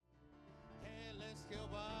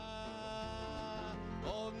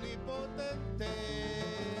omnipotente,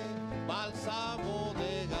 bálsamo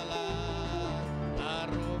de Galad, la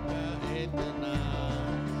roca eterna.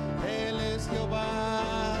 Él es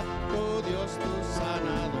Jehová, tu Dios, tu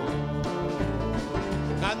sanador.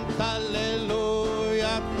 Canta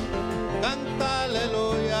aleluya, canta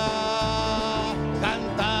aleluya,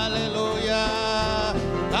 canta aleluya,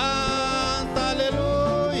 canta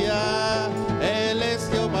aleluya. Él es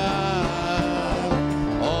Jehová,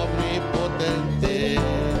 omnipotente.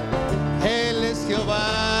 Él es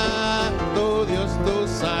Jehová, tu Dios, tu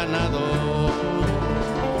sanador.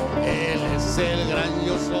 Él es el gran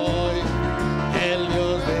yo soy, el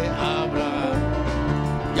Dios de Abraham.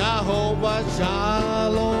 Jehová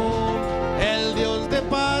Shalom, el Dios de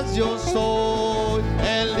paz yo soy,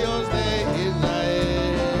 el Dios de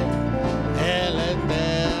Israel, el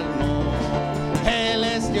eterno. Él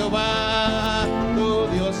es Jehová, tu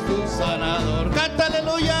Dios, tu sanador. Canta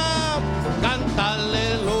aleluya, canta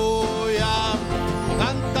aleluya,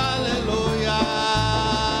 canta aleluya,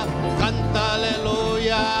 canta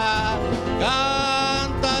aleluya,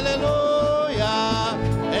 canta aleluya.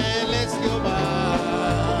 Él es Jehová,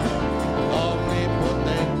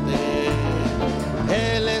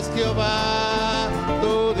 Jehová,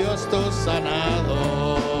 tu Dios, tu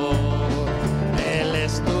sanador. Él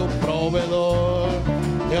es tu proveedor,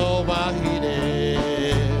 Jehová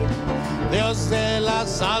Jireh, Dios de la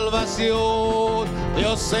salvación,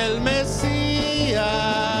 Dios el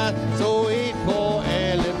Mesías, su Hijo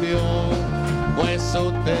Él envió, pues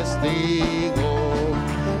su testigo.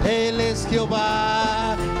 Él es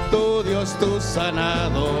Jehová, tu Dios, tu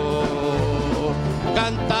sanador.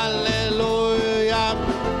 Canta aleluya,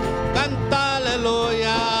 canta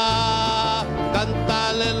aleluya, canta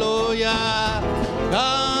aleluya,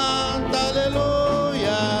 canta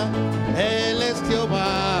aleluya. Él es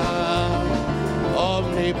Jehová,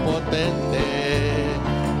 omnipotente.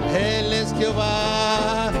 Él es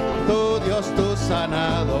Jehová, tu Dios, tu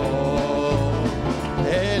sanador.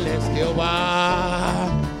 Él es Jehová,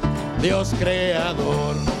 Dios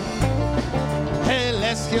creador. Él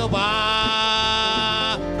es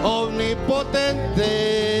Jehová,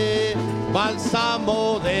 omnipotente,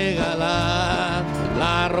 bálsamo de Galad,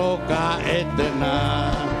 la roca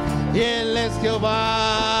eterna. Y Él es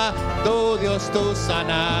Jehová, tu Dios, tu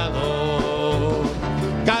sanador.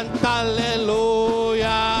 Canta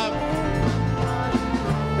aleluya,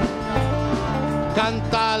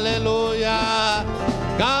 canta aleluya,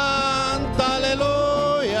 canta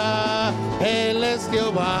aleluya. Él es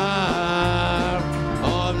Jehová,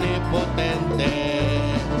 omnipotente.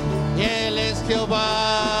 Y Él es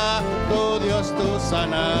Jehová, tu Dios, tu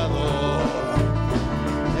sanador.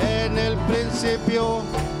 En el principio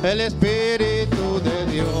el Espíritu de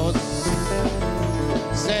Dios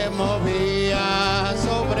se movía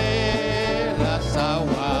sobre las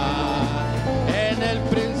aguas. En el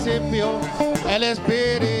principio el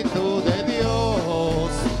Espíritu de Dios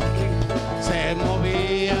se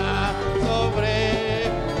movía sobre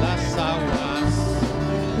las aguas,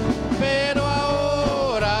 pero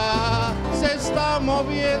ahora se está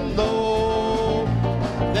moviendo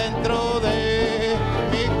dentro de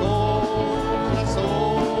mi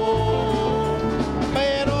corazón,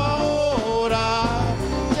 pero ahora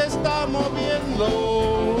se está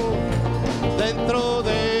moviendo dentro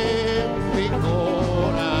de mi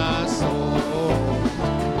corazón.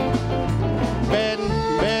 Ven,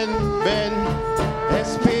 ven, ven,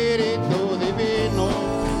 Espíritu divino,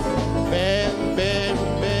 ven, ven,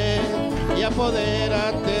 ven y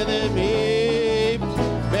apodérate de mí.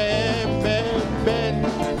 Ven, ven, ven,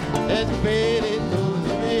 Espíritu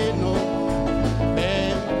divino,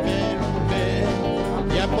 ven, ven, ven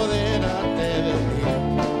y apodérate de mí.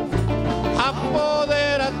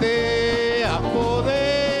 Apodérate,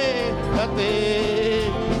 apodérate,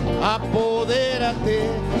 apodérate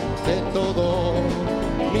de todo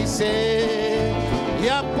mi ser y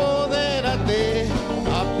apodérate,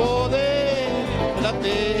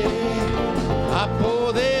 apodérate,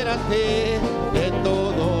 apodérate de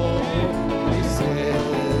todo mi ser.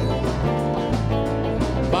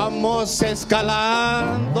 Vamos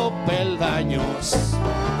escalando peldaños,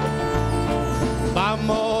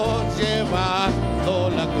 vamos llevando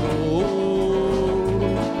la cruz,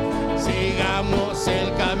 sigamos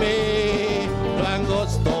el camino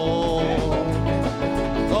angosto.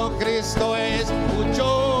 Con Cristo es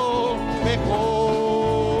mucho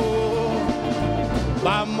mejor.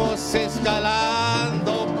 Vamos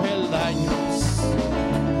escalando peldaños,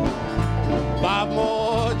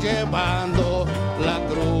 vamos llevando la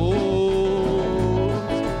cruz,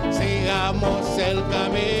 sigamos el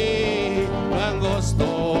camino angosto.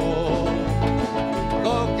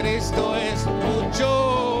 Con Cristo es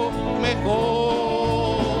mucho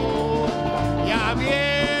mejor. Ya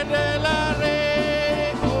viene la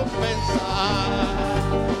recompensa.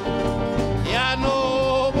 Ya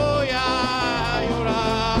no voy a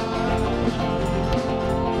llorar.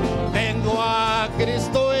 Tengo a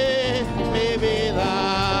Cristo en mi vida.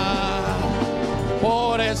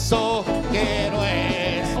 Por eso quiero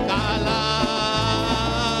escalar.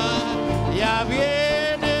 Ya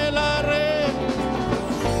viene la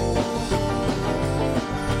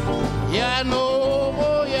ya no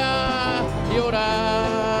voy a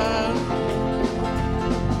llorar.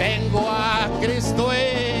 Tengo a Cristo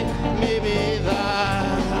en mi vida.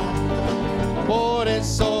 Por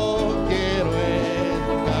eso quiero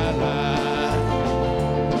escalar.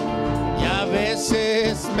 Y a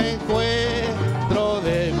veces me encuentro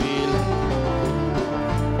débil.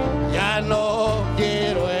 Ya no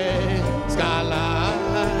quiero escalar.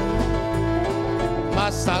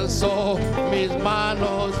 Mas alzo mis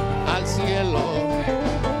manos al cielo.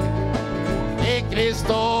 Y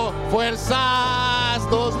Cristo fuerzas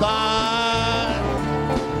nos da.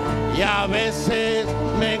 Y a veces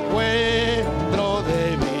me encuentro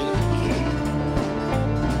débil.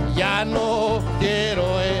 Ya no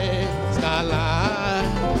quiero escalar.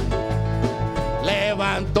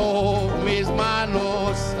 Levanto mis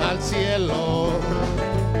manos al cielo.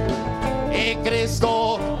 Y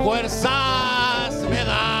Cristo fuerzas me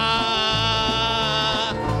da.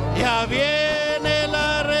 Ya viene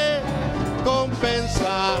la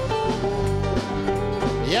recompensa.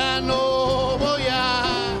 Ya no voy a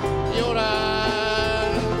llorar.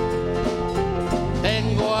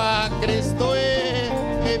 Tengo a Cristo en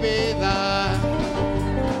mi vida.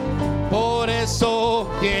 Por eso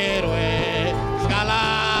quiero escalar.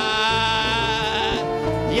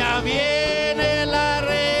 Ya viene la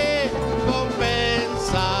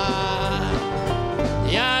recompensa.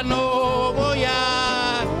 Ya no voy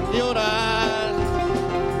a llorar.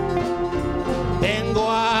 Tengo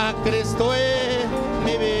a Cristo en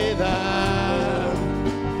mi vida.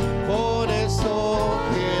 Por eso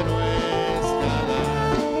quiero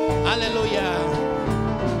escalar. Aleluya.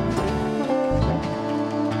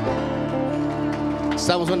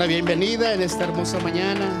 Damos una bienvenida en esta hermosa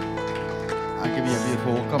mañana I give you a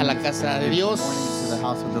beautiful welcome a la casa de Dios. to the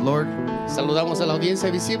house of the Lord. Saludamos a la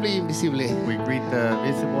audiencia visible e invisible. We greet the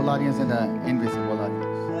visible audience and the invisible audience.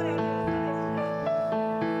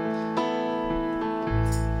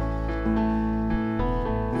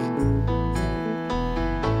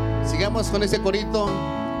 Sigamos con ese corito.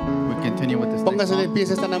 We continue with this next Póngase de song. pie,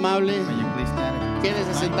 si es tan amable. May you please stand.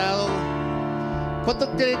 Quédese sentado. ¿Cuánto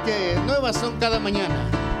cree que nuevas son cada mañana?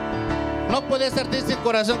 No puede estar triste el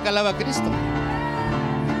corazón que alaba a Cristo.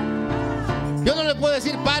 Yo no le puedo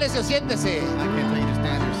decir párese o siéntese. I can't tell you to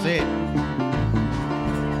stand or sit.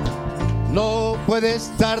 No puede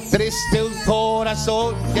estar triste un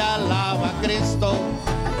corazón que alaba a Cristo.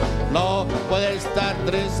 No puede estar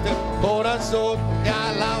triste un corazón que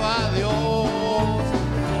alaba a Dios.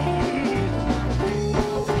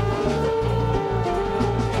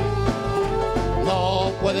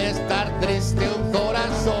 No puede estar triste un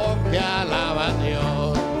corazón que alaba a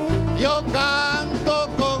Dios. Yo canto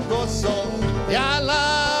con gozo y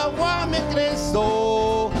alabo a mi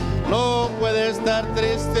Cristo. No puede estar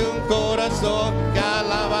triste un corazón que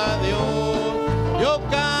alaba a Dios. Yo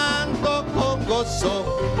canto con gozo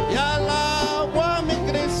y alabo a mi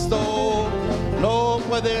Cristo. No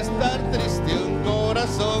puede estar triste un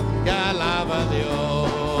corazón que alaba a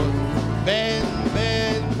Dios. Ven,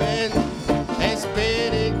 ven, ven,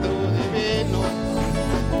 Espíritu Divino.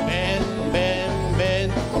 Ven, ven, ven,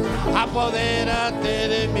 apodérate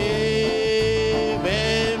de mí.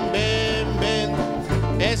 Ven, ven, ven,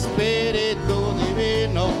 Espíritu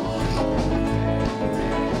Divino.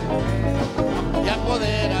 Y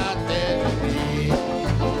apodérate de mí.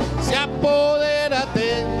 Se apodérate,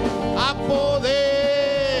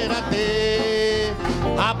 apodérate,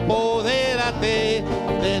 apodérate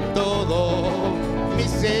de todo mi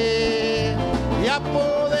ser. Y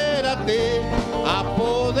apodérate,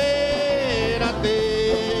 apodérate,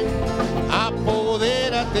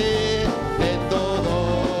 apodérate de todo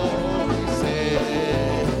mi ser.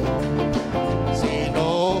 Si no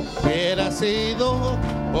hubiera sido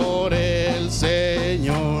por el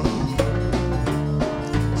Señor,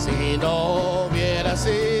 si no hubiera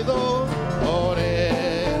sido por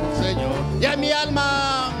el Señor, ya mi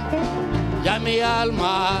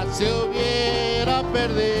alma se hubiera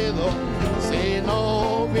perdido. Si no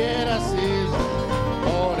hubiera sido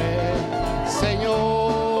por el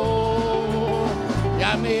Señor,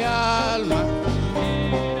 ya mi alma,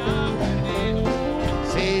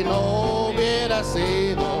 si no hubiera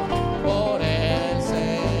sido por el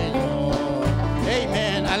Señor.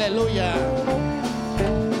 Aleluya.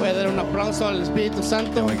 Puede dar un aplauso al Espíritu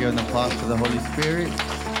Santo. Can we give an applause to the Holy Spirit?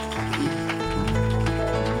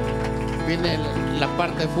 Viene la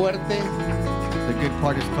parte fuerte. The good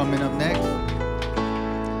part is coming up next.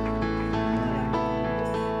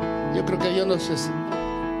 Yo creo que Dios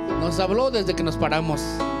nos habló desde que nos paramos.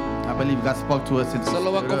 I believe God spoke to us since we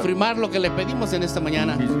Solo va a stood up. confirmar lo que le pedimos en esta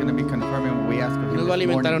mañana. He's going to be confirming what we asked of Y him nos va a this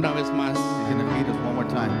alimentar morning. una vez más. He's going to feed us one more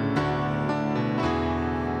time.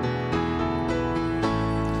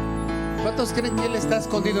 ¿Cuántos creen que Él está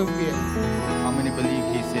escondido en pie? How many believe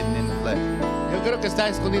he's hidden in the flesh? Yo creo que está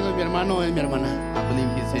escondido en mi hermano o en mi hermana. I believe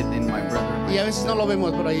he's hidden in my brother. Y a veces no lo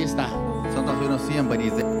vemos, pero ahí está. Sometimes we don't see him, but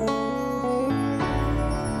he's there.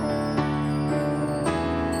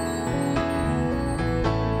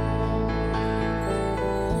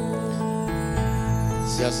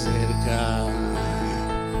 Se acerca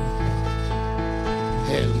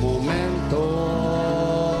el momento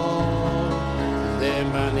de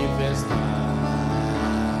manifestar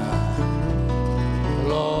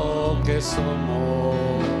lo que somos.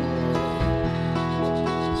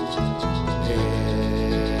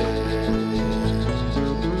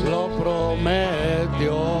 Él lo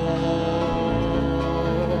prometió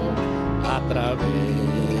a través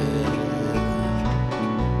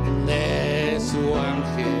de su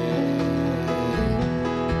ángel.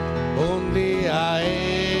 Un día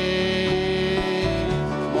Él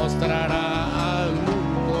mostrará al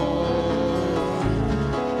mundo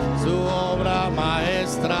su obra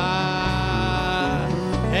maestra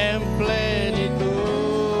en plenitud,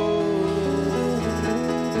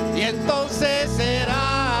 y entonces será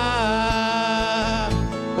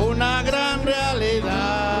una gran realidad,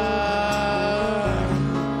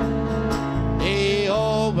 y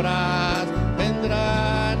obras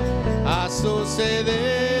vendrán a suceder,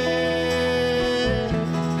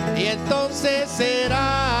 y entonces será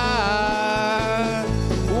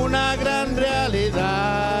una gran realidad,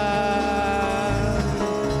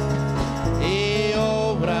 y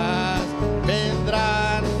obras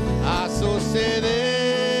vendrán a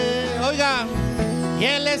suceder. Oigan, y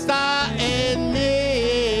Él está en mí,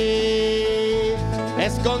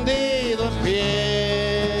 escondido en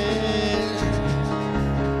pie,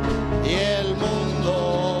 y el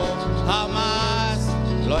mundo jamás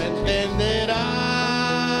lo entenderá.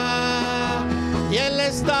 Y Él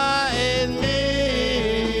está en mí,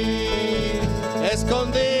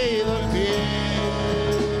 escondido en pie,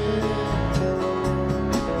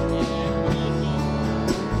 y el mundo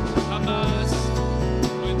jamás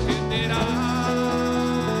lo entenderá.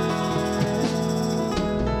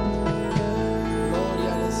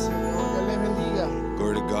 Gloria al Señor. Dios le bendiga.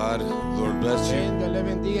 Glory to God. Lord bless you. Amén. Dios le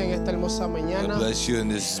bendiga en esta hermosa mañana. God bless you in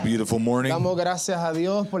this beautiful morning. Damos gracias a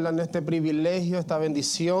Dios por darnos este privilegio, esta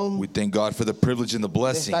bendición We thank God for the privilege and the de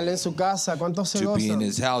blessing estar en su casa. ¿Cuántos se to be in gozan?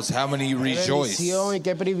 His house. How many Qué rejoice? bendición y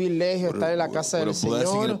qué privilegio What estar en la a, casa what del a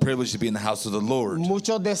blessing and a Señor. privilege to be in the house of the Lord.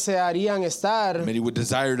 Muchos desearían estar Many would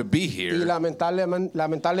desire to be y here,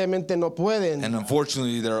 lamentablemente no pueden. and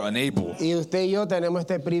unfortunately they're unable. Y usted y yo tenemos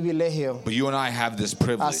este privilegio. But you and I have this Así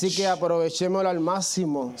privilege. que aprovechémoslo al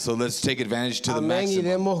máximo. So let's take advantage to the Amén. Y maximum.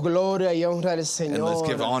 demos gloria y honra al And let's Señor.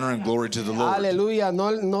 give honor and glory to the Lord. Aleluya.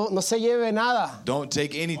 No se lleve nada. Don't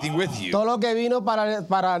take anything with you. Todo lo que vino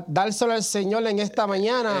para dárselo al Señor en esta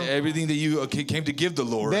mañana, Everything that you came to give the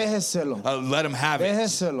Lord, déjeselo. let Him have it.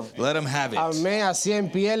 Déjeselo. Let Him have it. Amén. Así en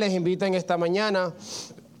pie les invito en esta mañana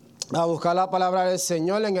a buscar la palabra del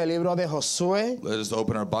Señor en el libro de Josué. Let us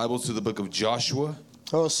open our Bibles to the book of Joshua,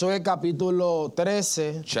 Josué capítulo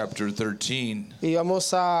 13. chapter 13. Y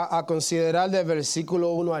vamos a considerar del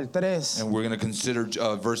versículo 1 al 3. And we're going to consider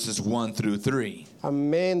verses 1 through 3.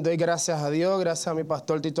 Amén. Doy gracias a Dios, gracias a mi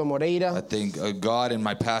pastor Tito I Moreira thank God and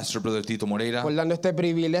my pastor, Brother Tito Moreira, por darnos este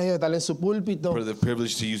privilegio de estar en su púlpito for the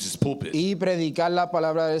privilege to use his pulpit y predicar la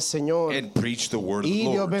palabra del Señor. and preach the word of Y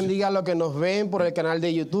the Dios Lord. bendiga a los que nos ven por el canal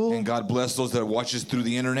de YouTube. And God bless those that watch us through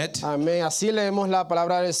the internet. Amén. Así leemos la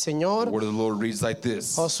palabra del The Señor. word of the Lord reads like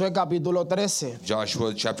this. Josué capítulo 13.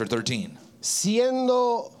 Joshua chapter 13.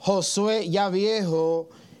 Siendo Josué ya viejo,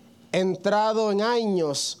 entrado en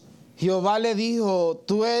años, Jehová le dijo: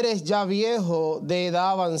 tú eres ya viejo de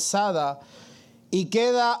edad avanzada y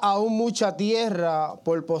queda aún mucha tierra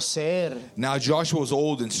por poseer. Now Joshua was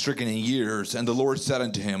old and stricken in years, and the Lord said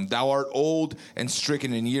unto him, Thou art old and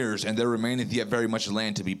stricken in years, and there remaineth yet very much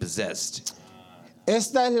land to be possessed.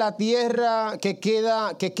 Esta es la tierra que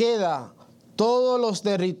queda, todos los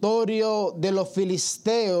territorios de los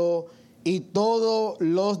filisteos y todos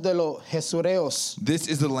los de los jesureos. This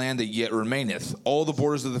is the land that yet remaineth, all the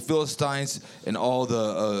borders of the Philistines and all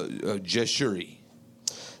the Jeshuri.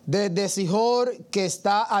 desde Sihor, que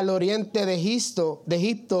está al oriente de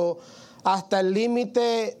Egipto, hasta el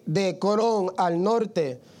límite de Corón al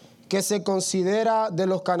norte, que se considera de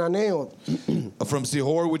los cananeos. From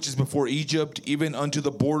Sihor, which is before Egypt, even unto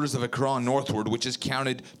the borders of Ekron northward, which is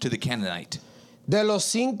counted to the Canaanite. De los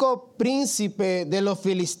 5 príncipes de los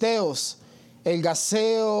filisteos, el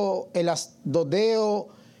Gaseo, el Asdodeo,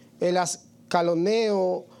 el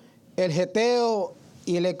Ascaloneo, el Geteo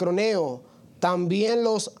y el Ecroneo, también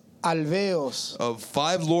los alveos. Of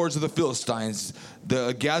 5 lords of the Philistines,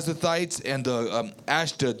 the Gazathites and the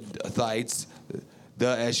Ashdodites, the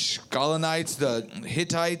Ashkelonites, the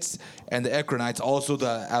Hittites, and the Ekronites, also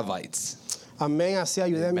the Avites. Amén. Así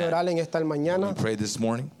ayúdenme a orar en esta We mañana. pray this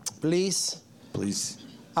morning, Please. please.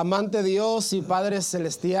 Amante Dios y Padre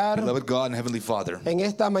Celestial, Beloved God and Heavenly Father, en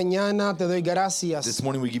esta mañana te doy gracias. this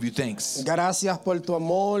morning we give you thanks. Gracias por tu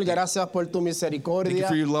amor, gracias por tu Thank you misericordia.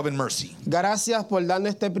 for your love and mercy. Gracias por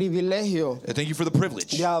darnos este privilegio And thank you for the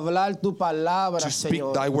privilege de hablar tu palabra, to speak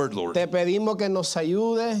Señor. thy word, Lord. Te pedimos que nos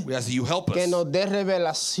ayude, We ask that you help que us, nos dé that you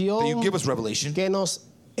revelación, give us revelation, que nos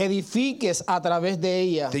edifiques a través de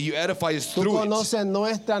ella. that you edify us Tú through it. conoces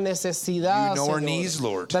nuestra necesidad, You know our Señor. needs,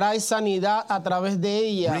 Lord. Trae sanidad a través de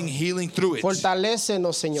ella. Bring healing through it.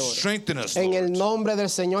 Fortalécenos, Señor. Strengthen us, En el Lord. nombre del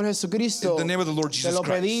Señor Jesucristo. In the name of the Lord Te Jesus lo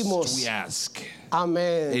Christ, pedimos. we ask.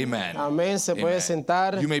 Amén. Amen. Amén. Se puede Amen.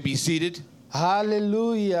 sentar. You may be seated.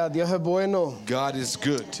 Aleluya. Dios es bueno. God is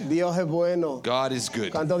good. Dios es bueno. God is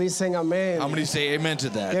good. ¿Cuántos dicen amén? How many say amen to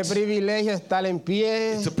Qué that? privilegio estar en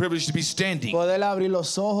pie, It's a privilege to be standing, poder abrir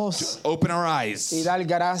los ojos open our y eyes, dar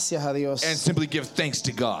gracias a Dios. and simply give thanks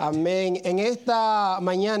to God. Amén. En esta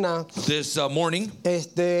mañana This morning,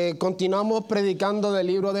 continuamos predicando del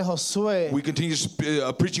libro de Josué we continue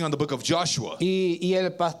preaching on the book of Joshua. y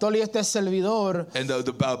el pastor y este servidor And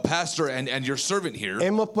the pastor and your servant here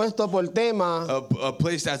hemos puesto por tema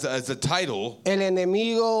placed as a title, el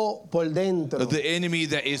enemigo por dentro. the enemy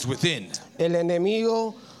that is within. El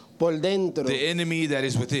enemigo por dentro. The enemy that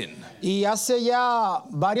is within. Y hace ya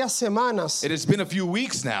varias semanas It has been a few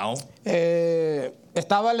weeks now.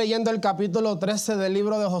 estaba leyendo el capítulo 13 del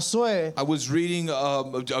libro de Josué. I was reading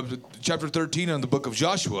chapter 13 on the book of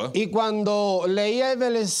Joshua. Y cuando leía el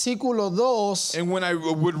versículo 2, And when I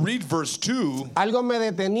would read verse 2, algo me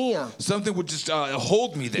detenía something would just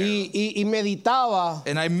hold me there. y meditaba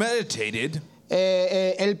And I meditated.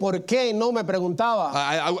 el por qué, no me preguntaba.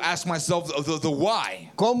 I asked myself the why.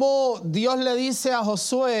 Cómo Dios le dice a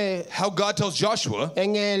Josué How God tells Joshua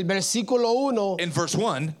en el versículo 1 in verse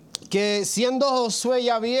 1 que siendo Josué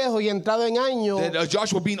ya viejo y entrado en años, that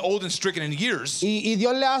Joshua being old and stricken in years, y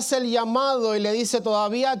Dios le hace el llamado y le dice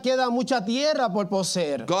todavía queda mucha tierra por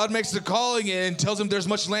poseer. God makes the calling and tells him there's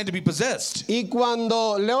much land to be possessed. Y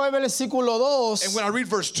cuando leo el versículo 2 And when I read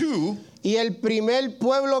verse 2, y el primer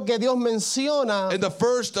pueblo que Dios menciona and the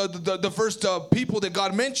first people that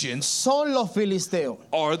God mentions son los filisteos.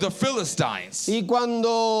 are the Philistines. Y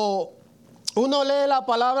cuando uno lee la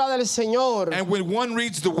palabra del Señor And when one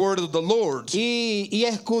reads the word of the Lord y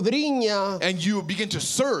escudriña and you begin to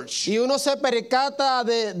search, y uno se percata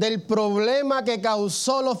del problema que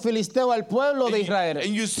causó los filisteos al pueblo de Israel,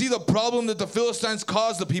 and you see the problem that the Philistines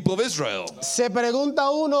caused the people of Israel. se pregunta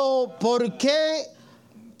uno por qué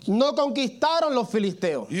no conquistaron los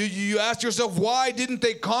filisteos. You ask yourself, why didn't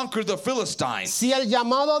they conquer the Philistines? Si el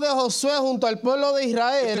llamado de Josué junto al pueblo de The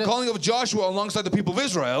Israel calling of Joshua alongside the people of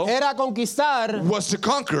Israel era conquistar, was to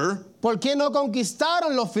conquer. ¿por qué no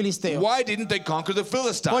conquistaron los filisteos? Why didn't they conquer the ¿Por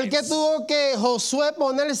Philistines? qué tuvo que Josué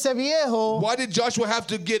ponerse viejo Why did Joshua have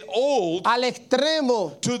to get old al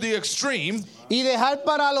extremo to the extreme y dejar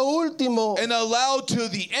para lo último and allow to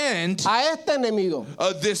the end a este enemigo?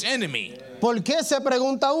 this enemy? ¿Por qué se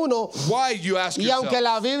pregunta uno? Why, you ask Y aunque yourself?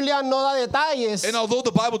 la Biblia no da detalles, And although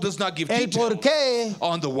the Bible does not give el por detail qué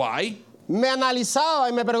on the why, me analizaba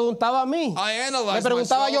y me preguntaba a mí. I analyze Me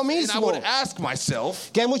preguntaba myself yo and I mismo. would ask myself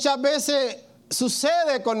Que muchas veces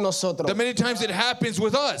sucede con nosotros. that many times it happens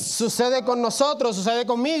with us. Sucede con nosotros, sucede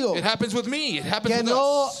conmigo. It happens with me. It happens Que with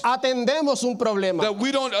no us. atendemos un problema. That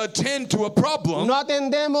we don't attend to a problem. No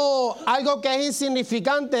atendemos algo que es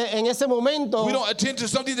insignificante en ese momento We don't attend to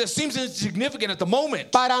something that seems insignificant at the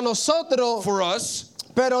moment para nosotros, for us,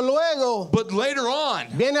 pero luego but later on,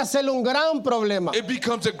 viene a ser un gran problema. it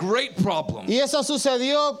becomes a great problem. Y eso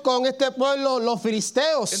sucedió con este pueblo, los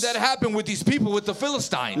filisteos. And that happened with these people, with the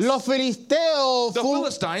Philistines. Los filisteos The fue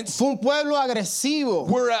Philistines un pueblo agresivo.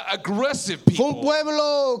 were aggressive Fue un people.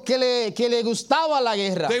 pueblo que le gustaba la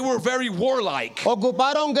guerra. They were very warlike.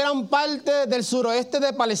 Ocuparon gran parte del suroeste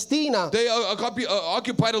de Palestina. They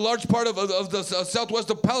occupied a large part of the southwest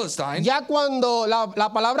of Palestine. Ya cuando la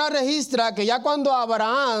palabra registra que ya cuando Abraham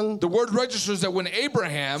Abraham The word registers that when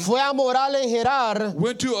Abraham fue a morar en Gerar,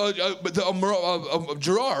 went to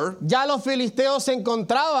Gerar, ya los filisteos se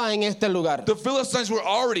encontraban en este lugar. the Philistines were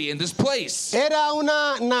already in this place. Era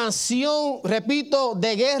una nación, repito,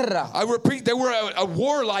 de guerra. I repeat, they were a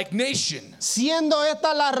warlike nation. Siendo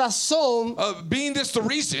esta la razón Being this the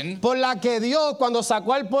reason por la que Dios, cuando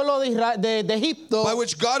sacó al pueblo de Egipto, by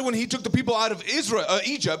which God, when He took the people out of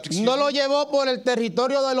Egypt, no lo llevó por el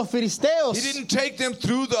territorio de los filisteos. He didn't take them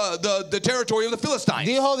through the territory of the Philistines.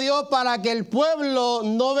 Dijo Dios para que el pueblo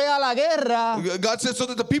no vea la guerra, God said so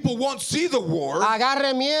that the people won't see the war,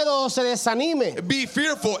 agarre miedo o se desanime. be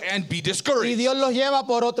fearful, and be Y discouraged. Dios los lleva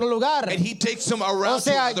por otro lugar. And He takes them O around to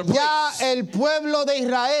sea, another ya place. el pueblo de In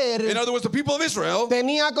Israel other words, the people of Israel,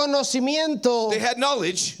 tenía conocimiento they had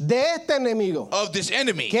knowledge de este enemigo, of this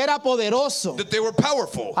enemy, que era poderoso. that they were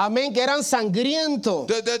powerful, Amén, que eran sangrientos.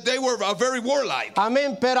 that they were very warlike.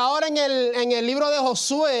 Amén, pero ahora en el libro de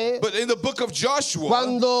Josué, But in the book of Joshua,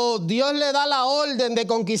 cuando Dios le da la orden de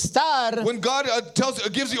conquistar, when God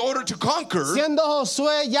gives the order to conquer, siendo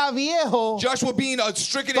Josué ya viejo, Joshua being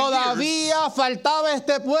stricken in years, todavía faltaba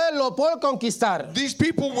este pueblo por conquistar. these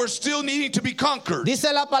people were still needing to be conquered.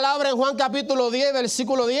 Dice la palabra en Juan capítulo 10,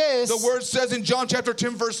 versículo 10, The word says in John chapter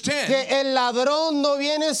 10, verse 10, que el ladrón no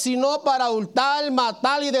viene sino para hurtar,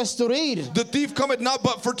 matar y destruir. the thief cometh not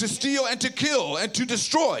but for to steal and to kill and to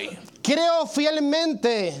destroy. Creo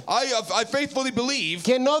fielmente I faithfully believe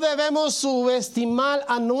que no debemos subestimar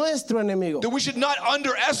a nuestro enemigo. that we should not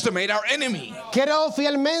underestimate our enemy. Creo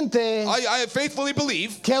fielmente I faithfully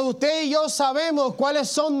believe que usted y yo sabemos cuáles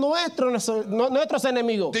son nuestros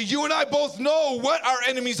enemigos. that you and I both know what our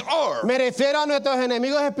enemies are. Me refiero a nuestros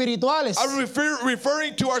enemigos espirituales. I'm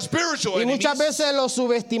referring to our spiritual Y enemies. muchas veces los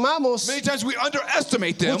subestimamos. Many times we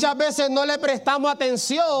underestimate them. Muchas veces no le prestamos We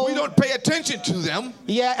atención. don't pay attention to them,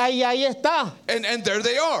 Y ahí está, and there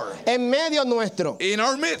they are en medio nuestro. in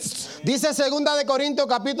our midst. Dice 2 de Corintios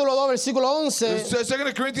capítulo 2 versículo 11.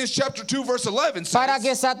 2 Corinthians chapter 2 verse 11 Para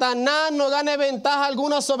que says, Satanás no gane ventaja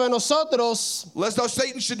alguna sobre nosotros, lest thou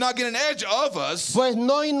Satan should not get an edge of us, pues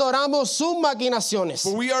no ignoramos sus maquinaciones.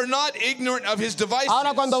 for we are not ignorant of his devices.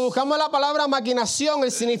 Ahora, cuando buscamos la palabra maquinación,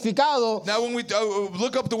 el significado, Now when we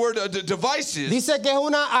look up the word devices, dice que es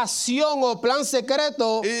una acción o plan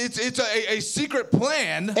secreto it's a secret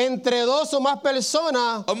plan entre dos o más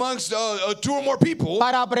personas amongst two or more people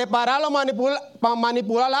para preparar o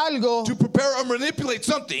manipular algo to prepare or manipulate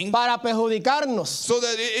something para perjudicarnos. so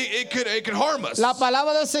that it could harm us. La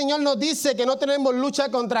palabra del Señor nos dice que no tenemos lucha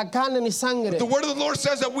contra carne ni sangre, The word of the Lord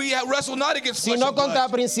says that we wrestle not against flesh sino and contra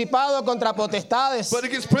blood, principados, contra potestades. but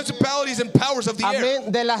against principalities and powers of the air.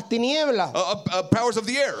 Amén, de las tinieblas. Powers of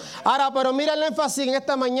the air. Ahora, pero mira el énfasis en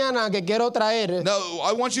esta mañana que quiero traer. Now,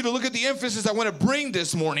 I want you to look at the emphasis I want to bring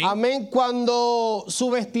this morning. Amén, cuando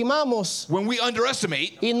subestimamos When we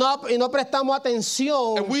underestimate y no prestamos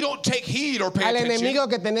atención and we don't take heed or pay al attention enemigo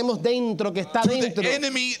que tenemos dentro, que está to dentro, the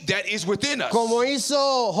enemy that is within us, como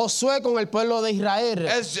hizo Josué con el pueblo de Israel.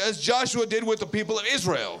 as Joshua did with the people of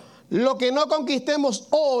Israel. Lo que no conquistemos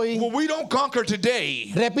hoy, What we don't conquer today,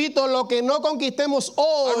 repito, lo que no conquistemos I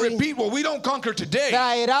hoy repeat, what we don't conquer today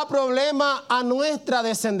traerá problema a nuestra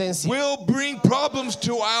descendencia. will bring problems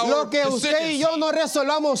to our Lo que usted y yo descendancy. no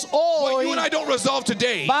resolvamos What hoy you and I don't resolve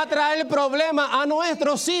today va a traer problema a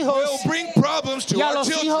nuestros hijos will bring problems to y a our los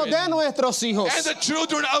hijos children de nuestros hijos. and the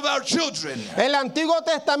children of our children. El Antiguo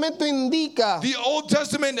Testamento indica The Old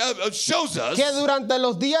Testament shows us que durante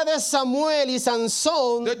los días de Samuel y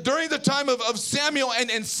Sansón, that during the time of Samuel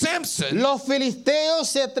and Samson, los filisteos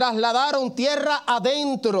se trasladaron tierra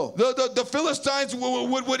adentro the Philistines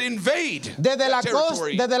would invade desde la, that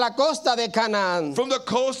territory desde la costa de Canaán. from the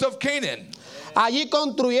coast of Canaan. Allí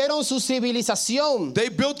construyeron su civilización, They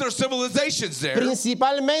built their civilizations there,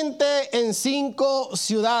 principalmente en 5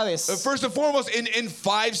 ciudades. first and foremost in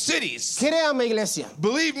 5 cities. Créame, iglesia,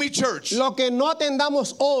 Believe me, church, lo que no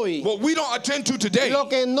atendamos hoy, what we don't attend to today, lo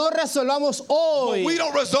que no resolvamos what we hoy,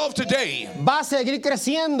 don't resolve today, va a seguir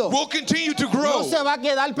creciendo. will continue to No grow. se va a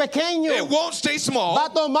quedar pequeño. It won't stay Va small. a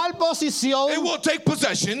tomar It posición will take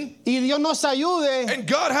possession, y Dios nos ayude and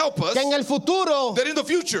God help us que en el futuro that in the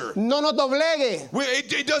future no nos doblegue,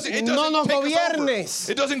 it doesn't No nos take us over. gobiernes.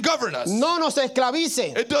 It doesn't govern us. no nos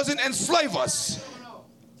esclavice. It doesn't enslave us.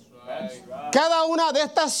 Cada una de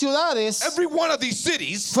estas ciudades Every one of these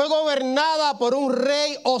cities fue gobernada por un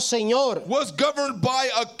rey o señor. was governed by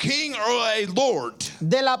a king or a lord.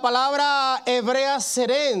 De la palabra hebrea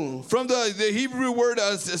seren, From the Hebrew word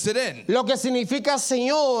seren, lo que significa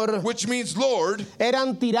señor, which means lord,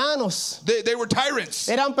 eran tiranos, they were tyrants.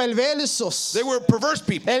 eran perversos. They were perverse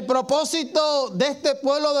people. El propósito de este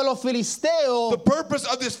pueblo de los filisteos The purpose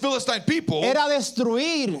of this Philistine people era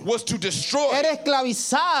destruir, was to destroy, era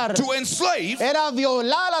esclavizar, to enslave, era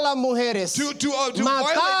violar a las mujeres, to matar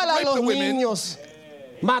violate, a rape los the women, niños,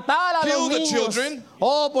 matar a kill los the niños. children.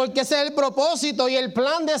 Oh, porque ese es el propósito y el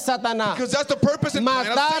plan de Satanás. because that's the purpose and plan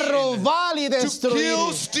of Matar, Satan. robar y To destruir.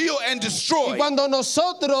 kill, steal, and destroy. Y cuando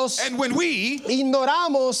nosotros And when we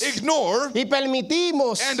ignoramos ignore y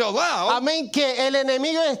permitimos, and allow amén, que el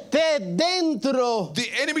enemigo esté dentro. the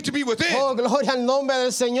enemy to be within, Oh, gloria al nombre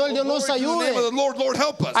del Señor, Dios nos glory to the name of ayude the Lord, Lord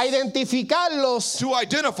help us a identificarlos to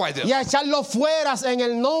identify them y a echarlos fuera en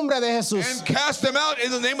el nombre de Jesús. and cast them out in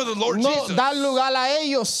the name of the Lord No Jesus, dar lugar a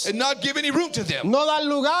ellos, and not give any room to them, no dar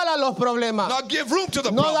lugar a los problemas, not give room to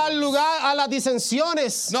the no dar problems, lugar a las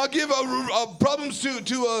disensiones, not give problems to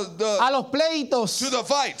a los pleitos, the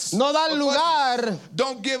fights, no dar the lugar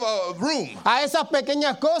don't give room a esas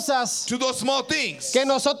pequeñas cosas to those small things que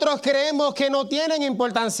nosotros creemos que no tienen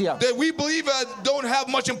importancia. that we believe don't have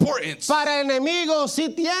much importance. Para el enemigo sí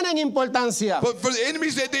tienen importancia. But for the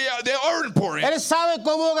enemies, they are important. Él sabe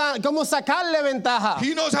cómo sacarle ventaja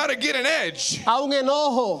He knows how to get an edge a un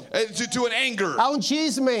enojo, to an anger, a un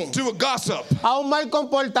chisme, to a gossip, a un mal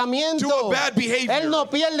comportamiento. to a bad behavior. Él no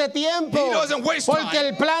pierde tiempo He doesn't waste porque time.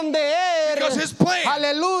 el plan de él, Because his plan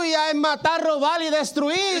aleluya, es matar, robar y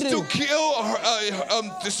destruir. to kill,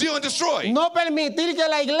 to steal and destroy. No permitir que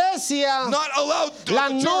la iglesia, Not allow the la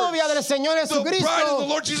church, novia del Señor the bride of the Jesucristo,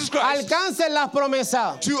 Lord Jesus Christ, alcance las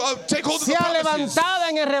promesas. to take hold of Sea the promises, levantada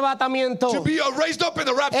en el arrebatamiento. to be raised up in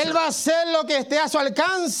the Él rapture. va a hacer lo que esté a su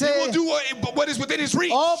alcance. He will do what is within his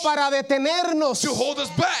reach Oh, para detenernos, to hold us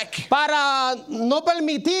back, para no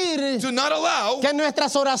permitir to not allow que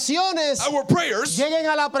nuestras oraciones our prayers lleguen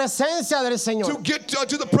a la presencia del to Señor. get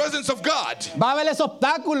to the presence of God. Va a haber ese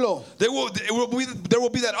obstáculo, There will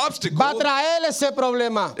be that obstacle. va a traer ese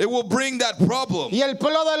problema. It will bring that problem. Y el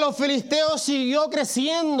pueblo de los filisteos siguió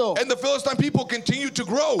creciendo And the Philistine people continued to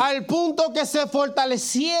grow al punto que se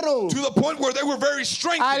fortalecieron, to the point where they were very al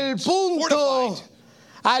strengthened, punto, fortified,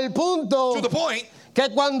 al punto to the point que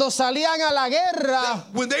cuando salían a la guerra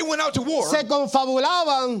when they went out to war, se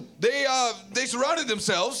confabulaban they surrounded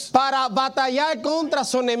themselves, para batallar contra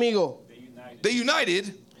su enemigo. they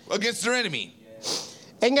united against their enemy.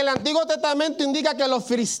 En el Antiguo Testamento indica que los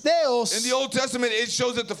In filisteos the Old Testament, it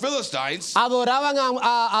shows that the Philistines, adoraban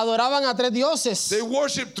a tres dioses: they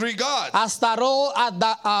worshiped three gods. Astarot,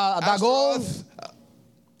 Dagón, Astaroth,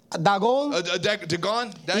 Dagon,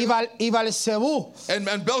 y Balzebú.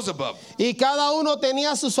 and Beelzebub. Y cada uno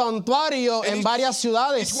tenía su santuario en each- varias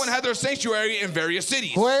ciudades. Each one had their sanctuary in various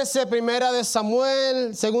cities. Jueces, Primera de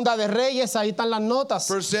Samuel, Segunda de Reyes, ahí están las notas.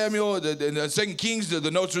 First Samuel, the Second Kings,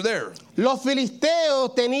 the notes are there. Los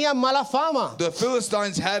filisteos tenían mala fama The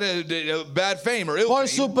Philistines had a bad fame or ill por fame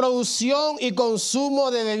su producción y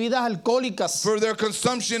consumo de bebidas alcohólicas, for their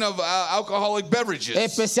consumption of alcoholic beverages,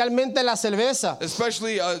 especialmente la cerveza.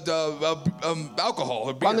 especially alcohol.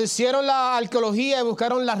 Or beer. Cuando hicieron la arqueología y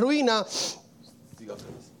buscaron las ruinas,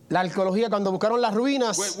 cuando buscaron las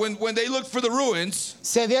ruinas, When they looked for the ruins,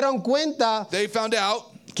 se dieron cuenta they found out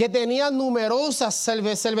que tenían numerosas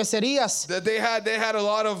cervecerías. that they had a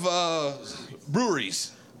lot of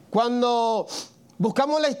breweries. Cuando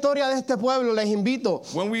buscamos la historia de este pueblo, les invito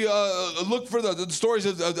When we look for the stories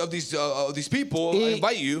of these people, I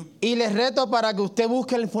invite you y les reto para que usted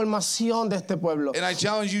busque la información de este pueblo and I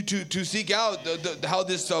challenge you to seek out how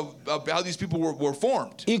these people were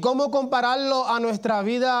formed y cómo compararlo a nuestra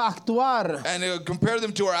vida actual. and compare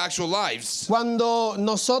them to our actual lives. Cuando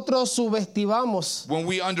nosotros subestimamos When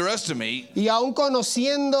we underestimate, y aún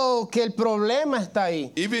conociendo que el problema está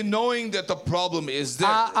ahí, even knowing that the problem is there,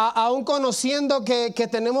 aún conociendo que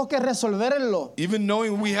tenemos que resolverlo, even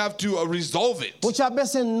knowing we have to resolve it, muchas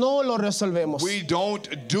veces no lo resolvemos. we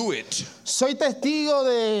don't do it. Soy testigo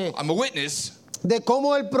I'm a witness de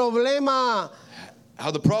cómo el problema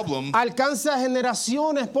how the problem, alcanza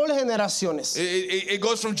generaciones por generaciones. it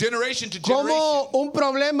goes from generation to generation. Como un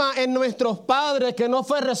problema en nuestros padres que no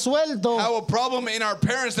fue resuelto, How a problem in our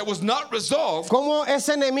parents that was not resolved, como ese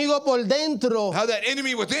enemigo por dentro how that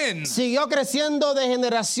enemy within siguió creciendo de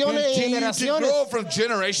generaciones en continued to generaciones, grow from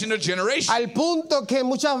generation to generation, al punto que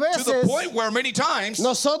muchas to the veces point where many times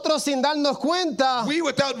nosotros, sin darnos cuenta, we,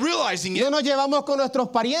 without realizing no it, nos llevamos con nuestros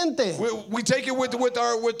parientes we take it with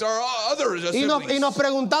our other y siblings. nos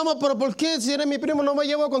preguntamos, pero ¿por qué si eres mi primo no me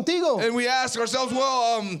llevo contigo? And we ask ourselves,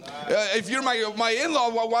 well, if you're my in-law,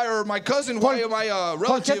 why or my cousin, why am I a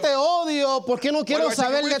 ¿Por qué relative? te odio? ¿Por qué no Why do quiero I take it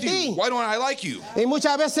saber de with you? ti? Why don't I like you? Y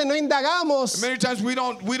muchas veces no indagamos Many times we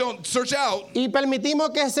don't search out, y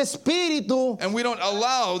permitimos que ese espíritu, and we don't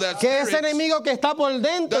allow that que ese spirit, enemigo que está por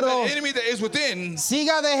dentro, that enemy that is within,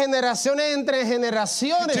 siga de generaciones entre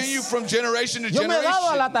generaciones. continue from generation to Yo me he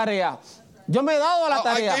dado a la generation. tarea. Yo me he dado a la I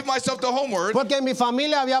tarea. gave myself the homework Porque en mi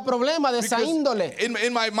familia había problemas de esa because índole.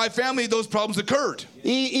 in my family those problems occurred.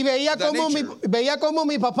 Y veía that como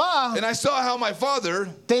mi papá And I saw how my father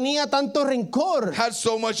tenía tanto rencor, had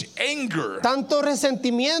so much anger, tanto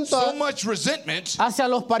resentimiento so much resentment hacia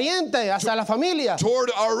los parientes, hacia la familia, toward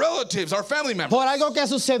our relatives, our family members, por algo que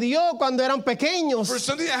sucedió cuando eran pequeños. for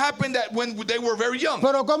something that happened that when they were very young.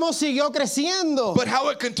 Pero cómo siguió creciendo But how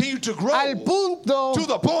it continued to grow al punto to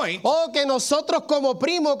the point que nosotros como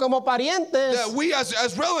primos, como parientes, that we as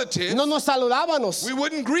relatives, no nos saludábamos, we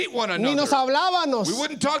wouldn't greet one ni nos another. hablábamos. We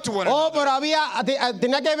wouldn't talk to one Oh, another. pero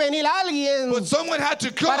tenía que venir alguien But someone had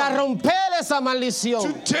to para come romper esa to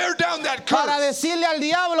maldición, tear down that para curse. decirle al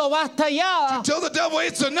diablo, basta ya, Tell the devil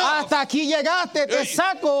it's enough. hasta aquí llegaste, te Hey,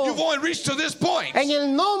 saco You've only reached to this point. en el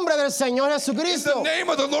nombre del Señor In Jesucristo. the name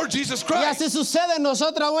of the Lord Jesus Y así Christ. sucede en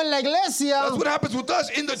nosotros aún en la iglesia. That's what happens with us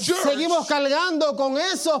in the church. Seguimos cargando con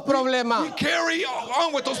esos We problemas carry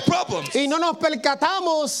on with those problems. y no nos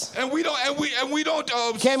percatamos And we don't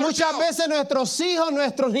que search muchas out. veces nuestros hijos,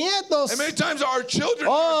 nuestros nietos, And many times our children,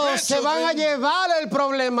 our se van a grandchildren, llevar el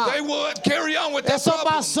problema. they will carry on with that Eso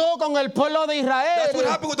problem. pasó con el pueblo de That's what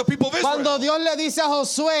Israel. happened with the people of Cuando Israel. Dios le dice a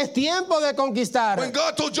Josué, es tiempo de conquistar, When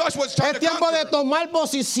God told Joshua it's time es to tiempo de conquer, tomar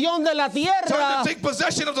posición de la tierra, time to take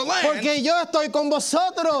possession of the land, porque yo estoy con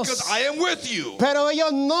vosotros. because I am with you. Pero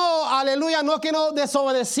ellos no, aleluya, no es que no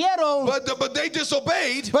desobedecieron. But they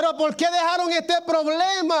disobeyed. Pero ¿por qué dejaron este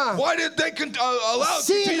problema? Why did they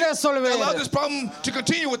Sin resolver. allow this problem to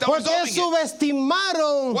continue without ¿Por qué resolving it?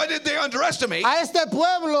 subestimaron Why did they underestimate a este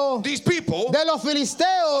pueblo these people, de los the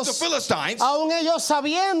filisteos, Philistines, aún ellos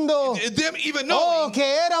sabiendo them even knowing que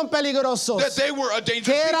eran peligrosos, that they were a dangerous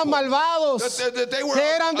que eran people, malvados, that they were que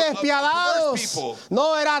eran a perverse despiadados? people?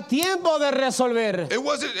 No, era tiempo de resolver. It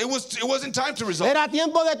wasn't time to resolve. Era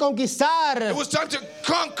tiempo de conquistar. It was time to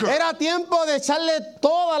conquer. Era tiempo de echarle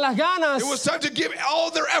todas las ganas. It was time to give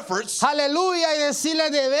all their efforts. Aleluya, y decirle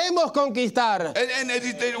debemos conquistar. And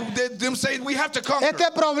them say we have to conquer.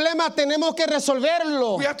 Este problema tenemos que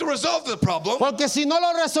resolverlo. We have to resolve the problem. Porque si no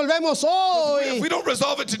lo resolvemos If hoy, we don't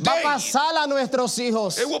resolve it va a today, pasar a nuestros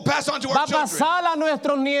hijos, it will pass on to va our a children. pasar a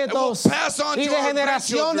nuestros nietos, It will pass on y to de our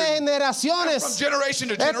generaciones en grandchildren. From generaciones. generation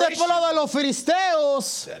to Este generation. pueblo de los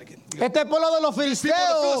filisteos, este pueblo de los People, the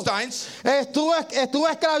filisteos, Philistines, estuvo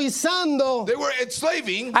esclavizando they were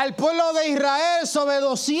enslaving al pueblo de Israel sobre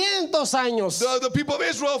 200 años. the people of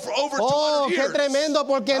Israel for over Oh, 200 qué years. tremendo,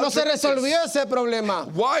 porque How no se tremendous. resolvió ese problema.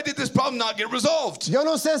 Why did this problem not get resolved? Yo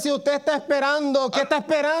no sé si usted está esperando, ¿qué está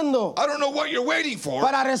esperando I don't know what you're waiting for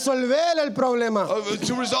para resolver el problema?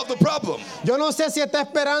 to resolve the problem. Yo no sé si está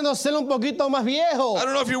esperando ser un poquito más viejo I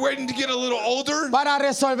don't know if you're waiting to get a little older para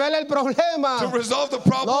resolver el to problema. resolve the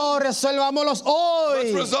problem. No, resolvámoslos Let's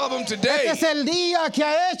hoy. resolve them today. Este es el día que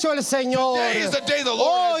ha hecho el Señor. Today is the day the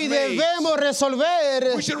Lord Hoy has made. debemos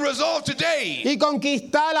resolver We should resolve today y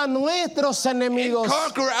conquistar a nuestros and enemigos.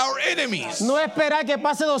 conquer our enemies. No esperar que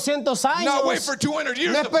pase 200 Not wait años. for 200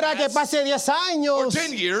 years No to esperar que pass, pase 10 or años.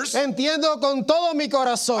 10 years. Entiendo con todo mi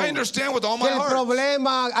corazón I understand with all que my el heart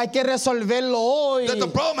problema hay que resolverlo hoy. that the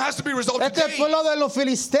problem has to be resolved Este today. pueblo de los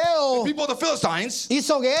filisteos People of the Philistines,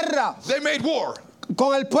 hizo guerra they made war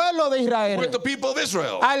con el pueblo de Israel, with the people of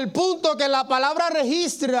Israel al punto que la palabra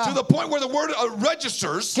registra to the point where the word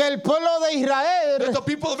registers que el pueblo de that Israel the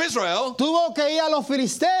people of Israel tuvo que ir a los they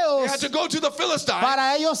filisteos had to go to the Philistines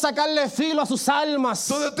para ellos sacarle filo a sus almas,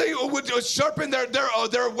 so that they would sharpen their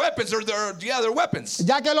weapons or their weapons.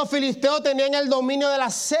 ya que los filisteos tenían el dominio del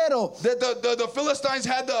acero. The Philistines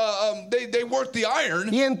had they worked the iron,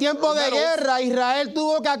 Y en tiempo de metals, guerra, Israel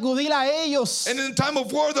tuvo que acudir a ellos and in time of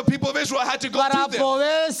war, the people of Israel had to go para to them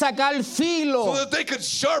poder sacar so filo. that they could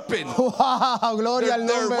sharpen. Wow, gloria al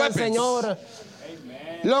Their nombre del weapons. Señor.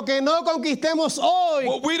 Lo que no conquistemos hoy,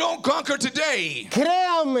 What we don't conquer today,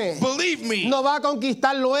 créame, believe me, nos va a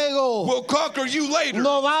conquistar luego. will conquer you later.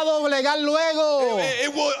 Nos va a doblegar luego.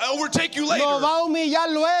 It will overtake you later. Nos va a humillar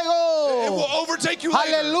It luego. will overtake you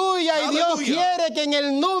later. Aleluya. Y Dios Hallelujah. quiere que en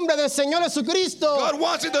el nombre del Señor Jesucristo, God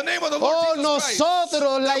wants in the name of the Lord oh, Jesus Christ,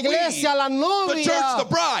 nosotros, la that iglesia, la we, the church, novia, the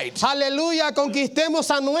bride, aleluya, conquistemos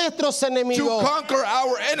a nuestros to enemigos. conquer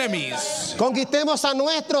our enemies. Conquistemos a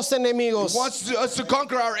nuestros enemigos. He wants us to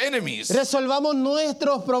conquer our enemies. Resolvamos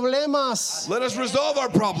nuestros problemas. Let us resolve our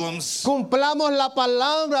problems. Cumplamos la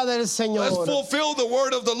palabra del Let's Señor. fulfill the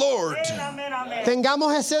word of the Lord.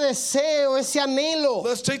 Tengamos ese deseo, ese anhelo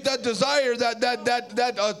Let's take that desire,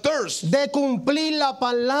 that thirst de cumplir la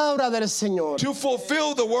palabra del Señor. to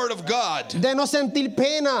fulfill the word of God. De no sentir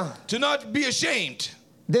pena. To not be ashamed.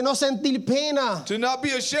 De no sentir pena. To not be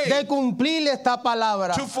De ashamed. cumplir esta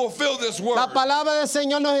palabra. To fulfill this word. La palabra del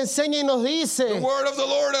Señor nos enseña y nos The dice: word of the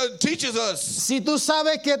Lord teaches us. si tú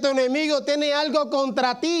sabes que tu enemigo tiene algo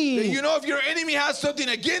contra That ti, you know if your enemy has something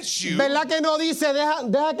against you, ¿verdad que no dice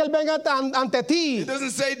deja que él venga ante ti? it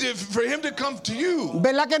doesn't say for him to come to you.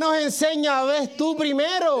 ¿Verdad que nos enseña, ves tú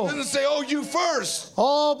primero? It doesn't say, oh, you first.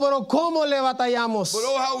 Oh, pero ¿cómo le batallamos? But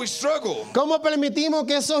oh, how we struggle. ¿Cómo permitimos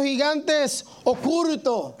que esos gigantes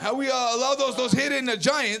ocultos How we allow those hidden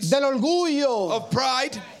giants del orgullo, of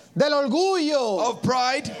pride,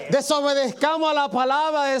 desobedezcamos a la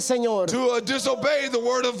palabra del Señor? to disobey the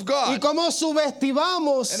word of Y God? cómo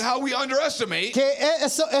subestimamos And how we underestimate que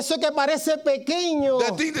eso que parece pequeño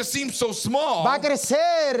that thing that seems so small, va a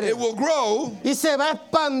crecer it will grow y se va a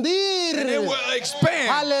expandir. and it will expand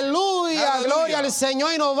Aleluya, Aleluya. gloria al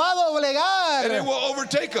Señor, y nos va a and it doblegar will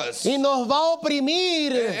overtake us y nos va a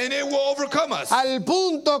oprimir and it will overcome us al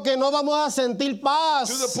punto que no vamos a sentir paz,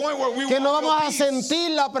 to the point where we que no won't vamos a feel peace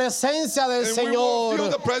sentir la presencia del and we won't feel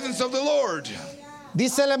Señor. the presence of the Lord.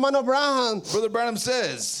 Dice el hermano Branham, Brother Branham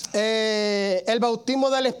says el bautismo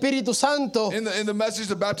del Espíritu Santo, in the message,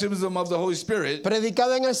 the baptism of the Holy Spirit,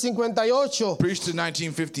 predicado en el 58, preached in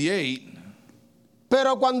 1958,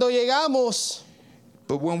 pero cuando llegamos,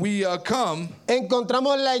 but when we come,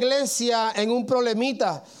 encontramos la iglesia en un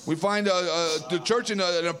problemita, we find the church in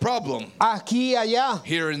a problem aquí y allá.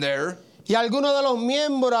 here and there. Y algunos de los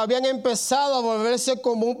miembros habían empezado a volverse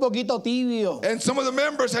como un poquito tibio. And some of the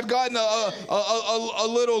members had gotten a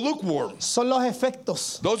little lukewarm. Son los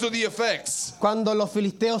efectos Those are the effects cuando los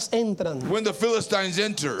filisteos entran. when the Philistines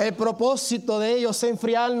enter. El propósito de ellos es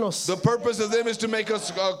enfriarnos. The purpose of them is to make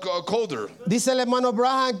us colder. Dice el hermano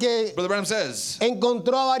Branham que Brother Branham says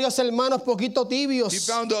encontró a varios hermanos poquito he tibios,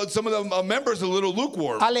 found some of the members a little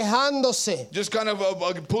lukewarm, alejándose, just kind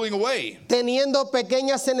of pulling away, teniendo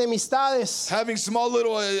pequeñas enemistades, having small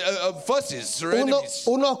little fusses or enemies,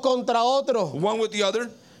 unos contra otros, one with the other.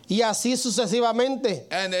 y así sucesivamente.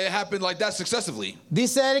 And it happened like that successively.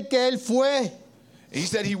 Dice él que él fue He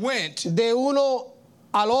said he went de uno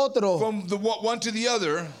al otro from the one to the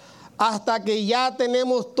other hasta que ya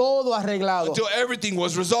tenemos todo arreglado. until everything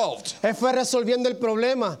was resolved. Él fue resolviendo el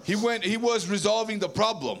problema He was resolving the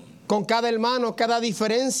problem con cada hermano, cada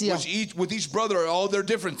diferencia, with each brother, all their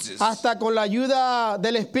differences, hasta con la ayuda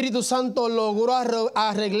del Espíritu Santo logró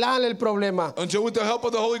arreglar el problema. until with the help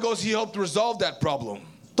of the Holy Ghost, he helped resolve that problem.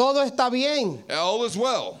 Todo está bien. All is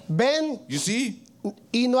well. Ven, You see?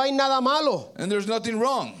 y no hay nada malo. And there's nothing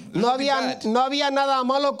wrong. There's No nothing bad. había nada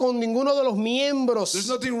malo con ninguno de los miembros. There's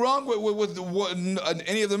nothing wrong with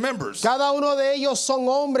any of the members. Cada uno de ellos son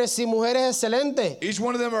hombres y mujeres excelentes. Each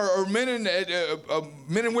one of them are men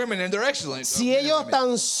and women, and they're excellent. Si Men and ellos women.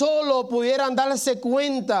 tan solo pudieran darse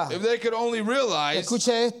cuenta, If they could only realize, escuche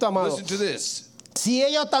esto, amado. listen to this. Si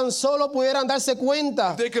ellos tan solo pudieran darse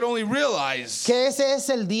cuenta If they could only realize que ese es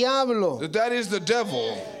el diablo that is the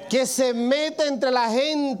devil que se mete entre la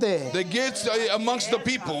gente, that gets amongst the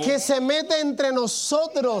people, que se mete entre that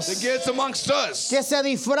nosotros, gets amongst us, que se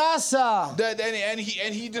disfraza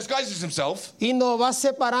and he disguises himself, y nos va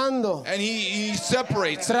separando, and he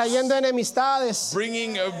separates us, trayendo enemistades,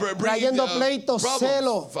 bringing trayendo pleitos,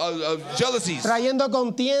 problems, jealousies, trayendo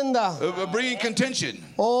contienda. bringing contention.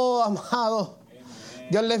 Oh, amado,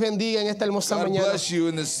 Dios les bendiga en esta hermosa God mañana. bless you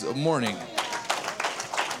in this morning.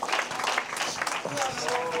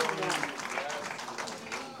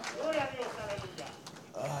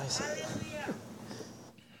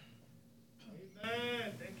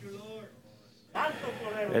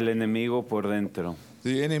 El enemigo por dentro.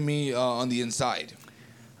 The enemy on the inside.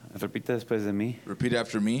 Repita después de mí. Repeat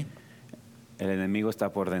after me. El enemigo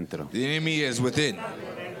está por dentro. The enemy is within.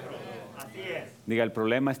 Diga, el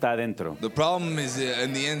problema está adentro. The problem is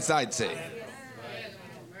in the inside, say.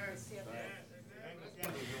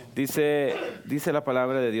 Dice la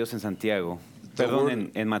palabra de Dios en Santiago, The perdón,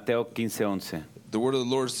 word- en Mateo 15:11. The word of the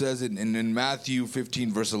Lord says in Matthew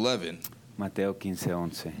 15, verse 11. Mateo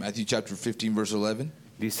 15:11. Matthew chapter 15, verse 11.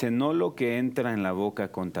 Dice, no lo que entra en la boca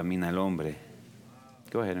contamina al hombre.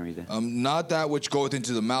 Go ahead and read it. Not that which goeth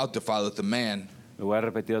into the mouth defileth the man. Lo voy a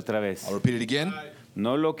repetir otra vez. I'll repeat it again.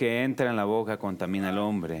 No lo que entra en la boca contamina al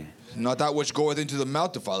hombre. Not that which goeth into the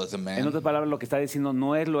mouth defileth the En man. otras palabras, lo que está diciendo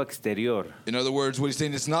no es lo exterior. In other words, what he's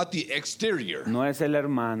saying is not the exterior, No es el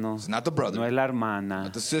hermano, it's not the brother, no es la hermana,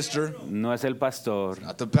 not the sister, no es el pastor,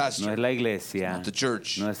 not the no pastor, es la iglesia, not the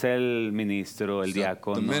church, no es el ministro, el It's not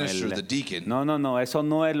diácono. the minister, the deacon. No, eso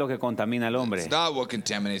no es lo que contamina al hombre. It's not what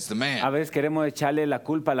contaminates the A man. veces queremos echarle la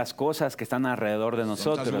culpa a las cosas que están alrededor de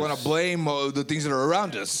Sometimes we want nosotros. to blame the things that are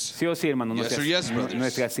around us. Sí o sí, hermano, Yes or yes, brothers.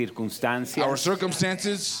 nuestras circunstancias, Our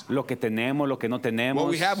circumstances, lo que tenemos, lo que no tenemos.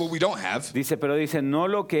 what we have, what we don't have. Pero dice, no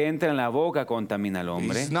lo que entra en la boca contamina al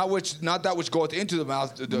hombre, It's not that which goeth into the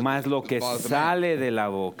mouth, más lo que defileth the man, sale de la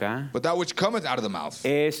boca, but that which cometh out of the mouth.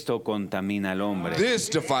 esto contamina al hombre. This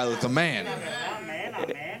defileth the man.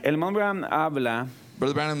 El hermano Branham habla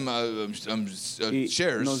Brother Branham y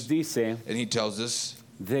shares, nos dice and he tells us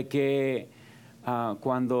de que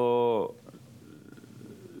cuando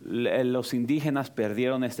los indígenas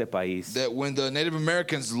perdieron este país, that when the Native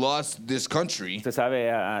Americans lost this country, usted sabe,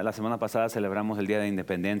 la semana pasada celebramos el Día de you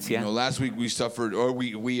Independencia, know, last week we suffered, or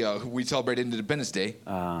we celebrated Independence Day.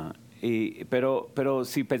 pero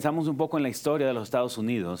si pensamos un poco en la historia de los Estados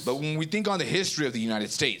Unidos, But when we think on the history of the United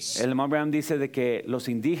States, el hermano Branham dice de que los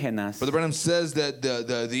indígenas, Brother Branham says that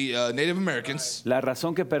the Native Americans, la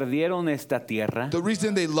razón que perdieron esta tierra the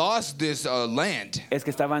reason they lost this land es que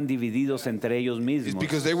estaban divididos entre ellos is mismos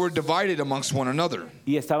because they were divided amongst one another,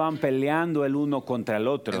 y estaban peleando el uno contra el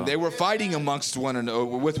otro. and they were fighting amongst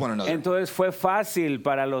with one another. Entonces fue fácil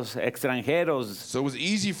para los extranjeros So it was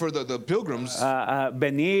easy for the pilgrims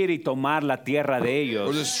venir y tomar la tierra de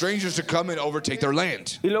or the ellos. strangers to come and overtake their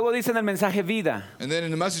land. Y luego dice en el mensaje vida, And then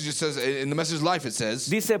in the message it says, in the message life it says,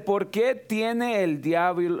 dice, ¿por qué tiene el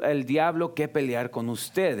diablo que pelear con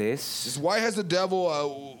ustedes why has the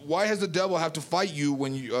devil have to fight you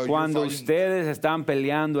when you're cuando fighting, ustedes están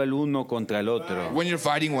peleando el uno contra el otro? when you're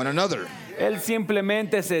fighting one another? Él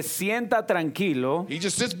simplemente se sienta tranquilo He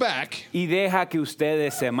just sits back y deja que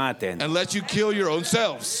ustedes se maten. and lets you kill your own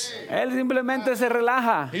selves. Él simplemente se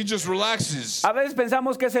relaja. He just relaxes. A veces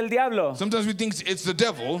pensamos que es el diablo, Sometimes we think it's the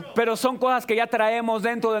devil, pero son cosas que ya traemos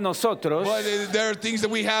dentro de nosotros, but there are things that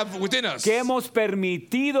we have within us que hemos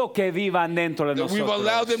permitido que vivan dentro de that we've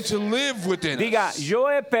allowed nosotros. them to live within Diga, us. yo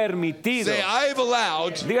he permitido. Say, I've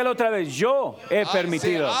allowed. Dígalo otra vez, yo he Say,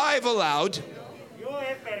 permitido. I've allowed.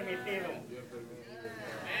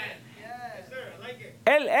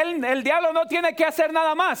 El diablo no tiene que hacer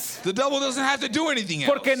nada más, The devil doesn't have to do anything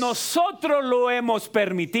else. porque nosotros lo hemos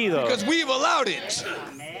permitido. Because we've allowed it.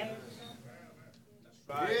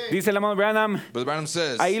 Dice el hermano Branham, Brother Branham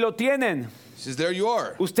says, ahí lo tienen. he says, there you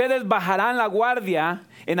are. Ustedes bajarán la guardia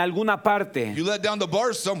en alguna parte You let down the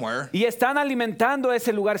bars somewhere. y están alimentando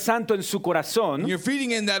ese lugar santo en su corazón. You're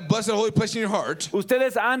feeding in that blessed holy place in your heart.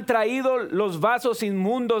 Ustedes han traído los vasos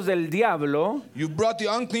inmundos del diablo You've brought the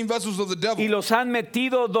unclean vessels of the devil y los han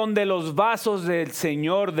metido donde los vasos del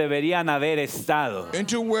Señor deberían haber estado.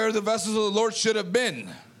 into where the vessels of the Lord should have been.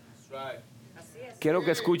 Quiero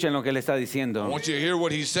que escuchen lo que le está I diciendo. want you to hear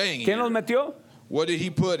what he's saying ¿Quién here. los metió? What did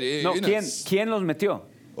he put in, No, in ¿quién, us? ¿quién los metió?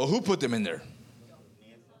 Well, who put them in there?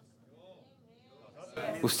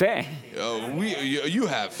 Usted. You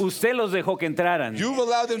have. Usted los dejó que entraran. You've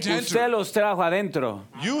allowed them to Usted enter. los trajo adentro.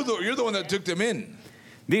 You're the one that took them in.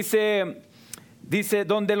 Dice,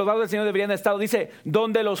 donde los vasos del Señor deberían estar. Dice,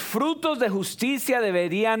 donde los frutos de justicia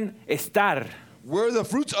deberían estar. Where the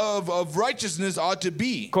fruits of righteousness ought to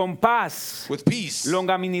be. Con paz, With peace,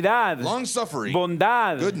 longanimidad, long-suffering,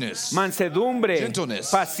 bondad, goodness, mansedumbre, gentleness,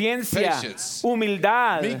 paciencia, patience,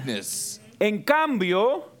 humildad. meekness. En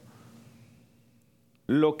cambio,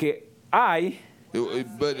 lo que hay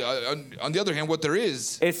But on the other hand, what there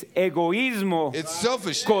is, es egoísmo, it's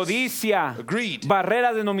selfishness, codicia, greed,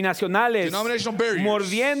 barreras denominacionales, denominational barriers,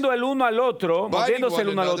 mordiendo el uno al otro, biting mordiéndose el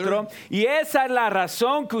one uno al another. otro. Y esa es la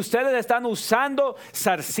razón que ustedes están usando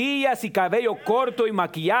zarcillas y cabello corto y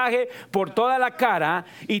maquillaje por toda la cara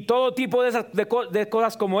y todo tipo de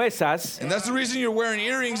cosas como esas. And that's the reason you're wearing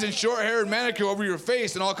earrings and short hair and manicure over your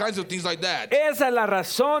face and all kinds of things like that. Esa es la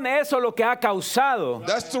razón, eso es lo que ha causado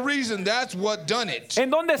That's the reason, that's what done done it. ¿En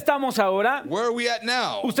dónde estamos ahora? Where are we at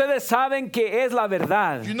now? Ustedes saben que es la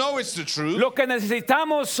verdad. You know it's the truth. Lo que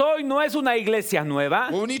necesitamos hoy no es una iglesia nueva.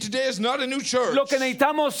 What we need today is not a new church. Lo que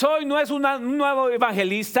necesitamos hoy no es un nuevo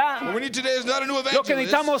evangelista. What we need today is not a new Lo que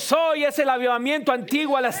evangelist. necesitamos hoy es el avivamiento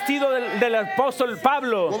antiguo al estilo del apóstol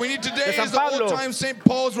Pablo, What we need de today San is the Pablo, old-time St.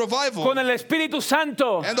 Paul's revival con el Espíritu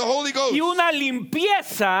Santo and the Holy Ghost y una and a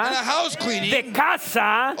limpieza house de cleaning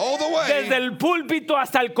casa all the way desde el púlpito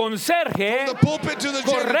hasta el conserje, from the pulpit to the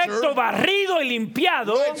correcto, janitor, barrido y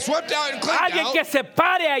limpiado. swept out and cleaned Alguien que out. se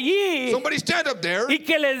pare allí Somebody stand up there y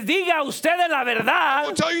que les diga a ustedes la verdad,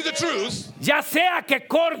 will tell you the truth, ya sea que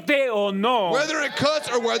corte o no. whether it cuts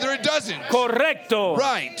or whether it doesn't. Correcto.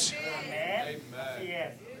 Right.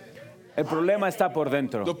 El problema está por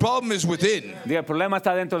dentro. The problem is within. Diga, el problema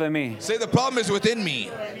está dentro de mí. Say the problem is within me.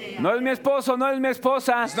 No es mi esposo, no es mi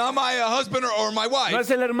esposa, It's not my husband or my wife. no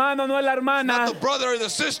es el hermano, no es la hermana. Not the brother or the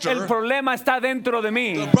sister. El problema está dentro de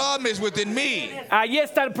mí. The problem is within me. Allí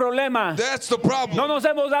está el problema. That's the problem. No nos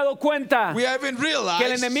hemos dado cuenta We haven't que el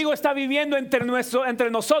realized enemigo está viviendo entre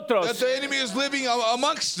that nosotros the enemy is living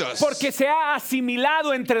amongst us. porque se ha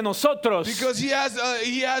asimilado entre nosotros. Because he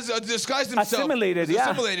has disguised himself. Assimilated, He's yeah.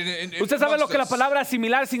 assimilated in Usted sabe lo que la amongst us. palabra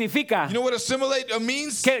asimilar significa. You know what assimilate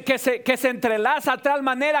means? Que se entrelaza a tal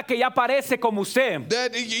manera que ya parece como usted.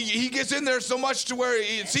 That he gets in there so much to where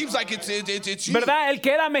it seems like it's you. ¿Verdad? El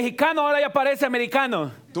que era mexicano ahora ya parece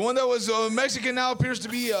americano. The one that was Mexican now appears to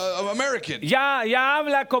be American. Ya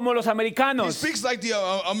habla como los He americanos. speaks like the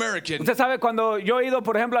American. Usted sabe, cuando yo he ido,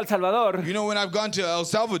 por ejemplo, a El Salvador, You know, when I've gone to El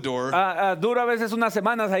Salvador, duro a veces unas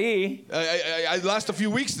semanas ahí, I last a few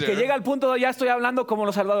weeks que there. llega al punto de ya estoy hablando como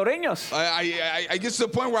los salvadoreños. I get to the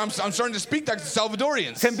point where I'm starting to speak like the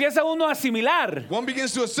Salvadorians. Se empieza uno a asimilar. One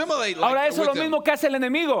begins to assimilate like Ahora eso es with lo them. mismo que hace el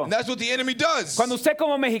enemigo. And that's what the enemy does. Cuando usted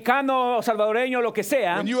como mexicano o salvadoreño, lo que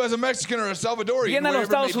sea, When you as a Mexican or a Salvadorian, viene a los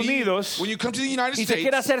wherever it Estados may be, Unidos when you come to the United y se States,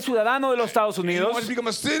 quiere hacer ciudadano de los Estados and you Unidos, want to become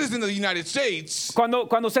a citizen of the United States, cuando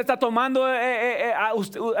usted está tomando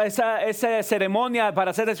esa ceremonia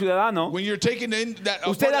para ser ciudadano, when you're taking in that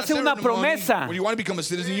Usted part of hace that una ceremony, promesa. when you want to become a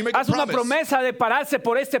citizen, you make a hace una promise. promesa de pararse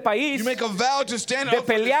por este país You make a vow to stand de up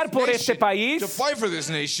for pelear this por nation, este país to fight for this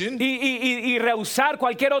nation, y rehusar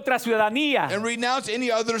cualquier otra ciudadanía. and renounce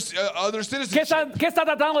any other ¿Qué citizenship. está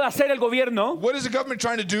tratando de hacer el gobierno? What is the government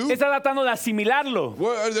trying to do? Está tratando de asimilarlo,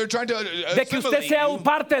 They're trying to de que usted assimilate sea you, un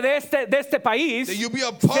parte de este país, that you be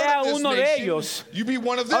a part sea of this uno de nation, ellos. you be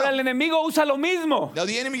one of them. Ahora el enemigo usa lo mismo. Now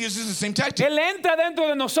the enemy uses the same tactic. Él entra dentro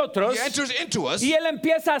de nosotros He enters into us, y él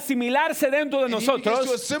empieza a asimilarse dentro de and he begins to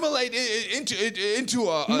nosotros. assimilate into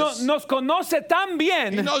us. Nos conoce tan He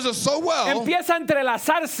bien, knows us so well empieza a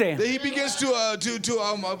entrelazarse. that he begins to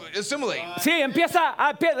assimilate. Sí,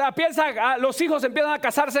 los hijos empiezan a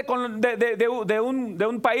casarse de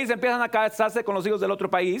un país, empiezan a casarse con los hijos del otro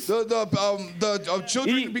país The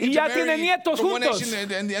children Y begin ya to tienen marry nietos from one juntos.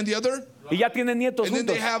 nation and the other, y ya tienen nietos and then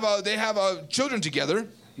juntos. they have children together.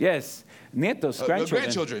 Yes. Nietos,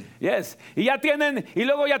 grandchildren. Yes. Y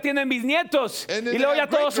luego ya tienen bisnietos. And then Y luego they ya have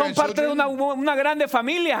todos son parte de great-grandchildren. una grande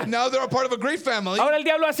familia. Now they're a part of a great family. Ahora el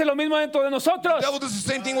diablo hace lo mismo dentro de The nosotros. devil does the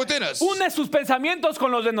same thing within us. Une sus pensamientos con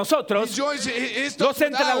los de He nosotros. joins his Los thoughts with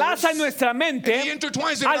entrelaza en ours, nuestra and mente he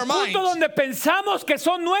intertwines in al our punto minds donde pensamos que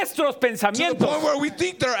son nuestros to the pensamientos. point where we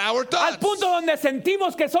think they're our thoughts. Al punto donde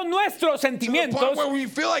sentimos que son nuestros To the point sentimientos. where we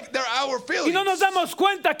feel like they're our feelings. Y no nos damos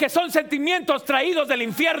cuenta que son sentimientos traídos del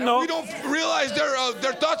infierno, We don't realize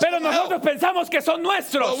they're thoughts pero from hell. nosotros pensamos que son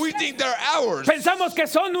nuestros. But we think they're ours. Pensamos que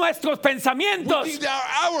son nuestros We pensamientos, think they're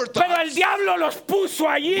our pero el thoughts. diablo los puso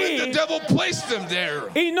When the allí devil placed them there.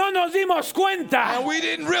 y no nos dimos cuenta And we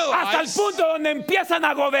didn't hasta el realize punto donde empiezan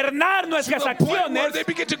a gobernar to nuestras the point where acciones, they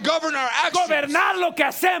begin to govern our actions. gobernar lo que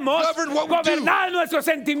hacemos, Govern what we gobernar nuestros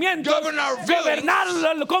sentimientos, Govern our feelings. gobernar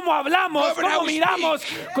cómo hablamos, Govern how cómo we miramos,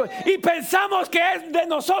 y pensamos que es de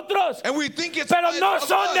nosotros, And we think it's pero no of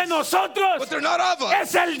son de us, nosotros. but they're not of us.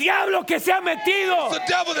 Es el diablo que se ha metido It's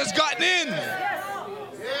the devil that's gotten in.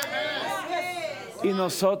 y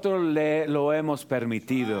nosotros lo hemos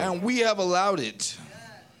permitido. And we have allowed it.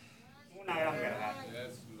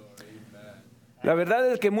 La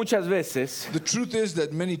verdad es que muchas veces The truth is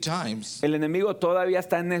that many times el enemigo todavía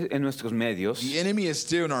está en nuestros medios. the enemy is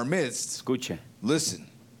still in our midst. Escuche, Listen,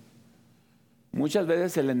 muchas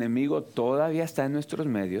veces el enemigo todavía está en nuestros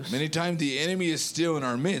medios many times the enemy is still in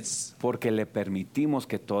our midst porque le permitimos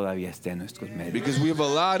que todavía esté en nuestros medios. because we have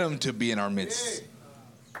allowed him to be in our midst.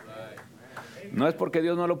 No es porque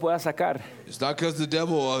Dios no lo pueda sacar, It's not because the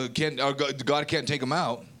devil God can't take him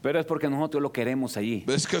out, pero es porque nosotros lo queremos allí.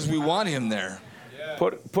 but it's because we want him there.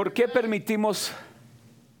 ¿Por qué permitimos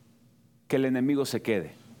que el enemigo se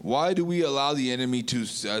quede? Why do we allow the enemy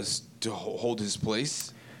to hold his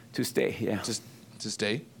place, To stay, yeah. to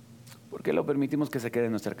stay? ¿Por qué lo permitimos que se quede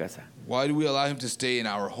en nuestra casa? Why do we allow him to stay in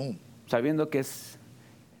our home? Sabiendo que es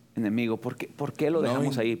enemigo, ¿por qué lo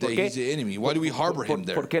dejamos ahí? Knowing that he's the enemy. Why do we harbor him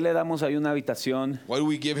there? ¿Por qué le damos ahí una habitación? Why do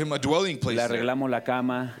we give him a dwelling place Le there? arreglamos la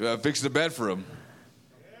cama, Fix the bed for him.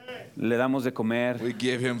 le damos de comer. We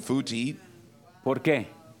give him food to eat. ¿Por qué?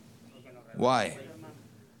 Why?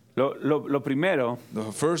 Lo primero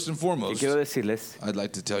The first and que foremost, quiero decirles I'd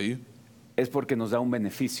like to tell you, es porque nos da un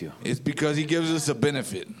beneficio. it's because he gives us a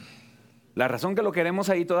benefit. La razón que lo queremos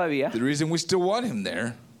ahí todavía The reason we still want him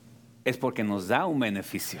there es porque nos da un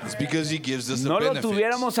beneficio. is because he gives us No a lo benefit.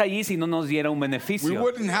 tuviéramos allí si no nos diera un We beneficio.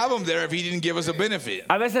 wouldn't have him there if he didn't give us a benefit.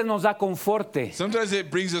 A veces nos da conforte. Sometimes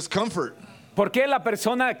it brings us comfort. ¿Por qué la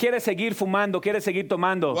persona quiere seguir fumando, quiere seguir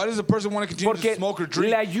tomando? Why does a person want to continue Porque to smoke or le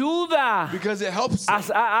drink? ayuda Because it helps a,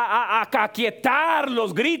 them a aquietar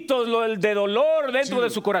los gritos de dolor dentro de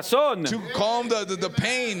su corazón. to calm the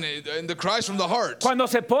pain and the cries from the heart. Cuando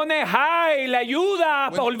se pone high, le ayuda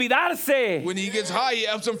a olvidarse When he gets high, he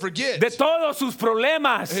helps him forget de todos sus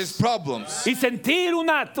problemas his problems y sentir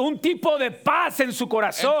un tipo de paz en su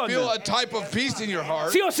corazón. and feel a type of peace in your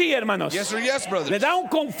heart. ¿Sí o sí, hermanos? Yes or yes, Le brothers. da un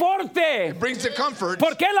conforte. Brings the comfort.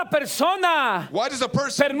 ¿Por qué la persona Why does a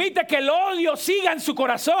person permite que el odio siga en su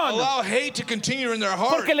corazón? allow hate to continue in their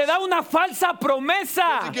heart? Porque le da una falsa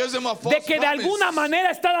promesa It gives them a false de que de promise. alguna manera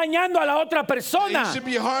está dañando a la otra He persona. should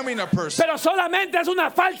be harming a person. Pero solamente es una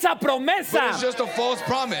falsa But promesa. it's just a false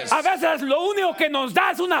promise. A veces lo único que nos da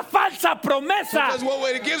es una falsa promesa Because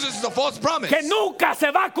what it gives us is a false promise que nunca se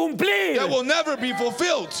va a cumplir. that will never be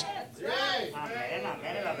fulfilled.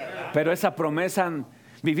 Pero esa promesa,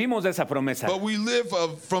 vivimos de esa promesa. But we live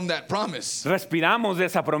from that promise. Respiramos de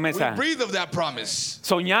esa We promesa. breathe of that promise.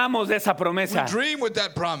 Soñamos de esa We promesa. dream with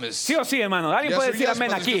that promise. ¿Sí o sí, hermano? ¿Alguien Yes puede or decir yes, amén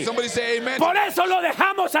brothers? aquí? Can somebody say amen? Por eso lo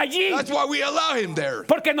dejamos allí. That's why we allow him there.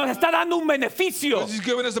 Porque nos está dando un beneficio. Because he's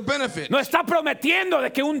giving us a benefit. Nos está prometiendo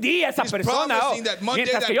de que un día esa He's persona, promising that Monday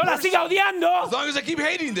mientras que that yo la person- siga odiando, As long as I keep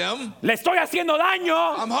hating them, le estoy haciendo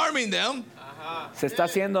daño. I'm harming them. Se está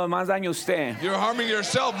haciendo más daño a usted. You're harming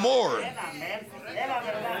yourself more.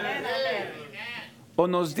 O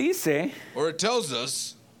nos dice Or it tells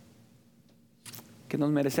us que nos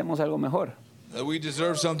merecemos algo mejor. that we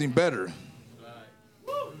deserve something better.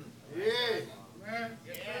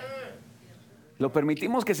 ¿Lo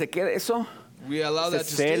permitimos que se quede eso? We allow that Ese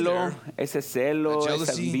to stay celo, there. ese celo, That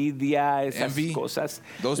esa jealousy, envidia, esas envy, cosas.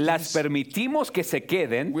 those Las things. permitimos que se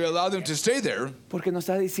queden We allow them to stay there. porque nos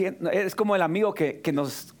está diciendo, es como el amigo que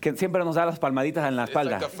siempre nos da las palmaditas en la It's like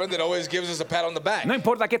espalda. the friend that always gives us a pat on the back. No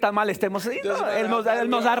importa qué tan mal estemos, sí, no, él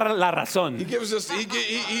nos da la razón. He gives us.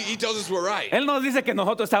 He tells us we're right. Él nos dice que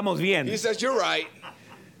nosotros estamos bien. He says you're right.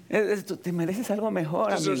 Tú te mereces algo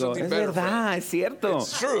mejor, Deserve amigo. something Es better, verdad, es cierto.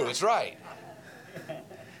 It's true. It's right.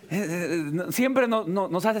 Siempre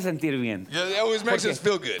nos hace sentir bien. Yeah, it always makes us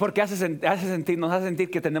feel good. Porque nos hace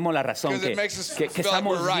sentir que tenemos la razón, Because it que, makes us que feel like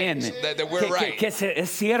estamos we're right, bien, that we're right. que es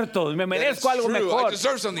cierto, me merezco it's algo true, I mejor.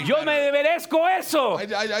 deserve something Yo me better. merezco eso. I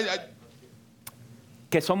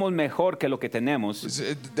Que somos mejor que lo que tenemos,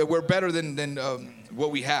 that we're better than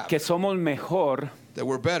what we have. que somos mejor That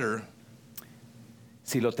we're better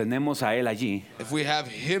si lo tenemos a Él allí, if we have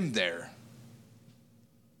Him there.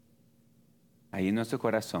 ahí en nuestro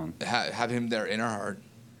corazón, Have Him there in our heart.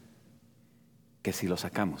 que si lo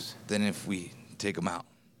sacamos, Than if we take Him out.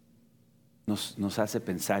 nos hace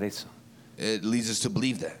pensar eso. It leads us to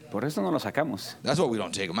believe that. Por eso no lo sacamos. That's why we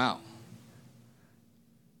don't take Him out.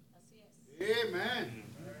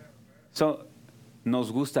 So,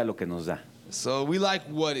 nos gusta lo que nos da. So we like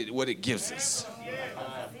what it gives us.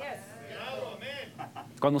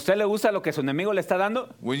 Cuando a usted le gusta lo que su enemigo le está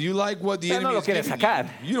dando, When you like what the Usted no enemy lo is quiere giving sacar.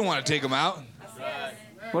 you don't want to take Him out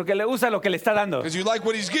porque le gusta lo que le está dando. because you like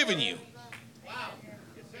what He's giving you.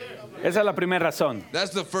 Esa es la primera razón. That's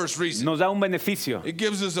the first reason. Nos da un beneficio. It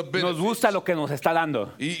gives us a benefit. Nos gusta lo que nos está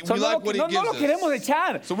dando. We So, no, like lo, what he no gives lo us. queremos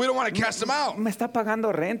echar. So we don't want to cast Him out. Me está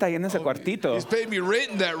pagando renta ahí en ese cuartito. He's paying me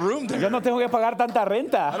rent in that room there. Yo no tengo que pagar tanta I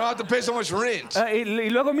renta. don't have to pay so much rent. Y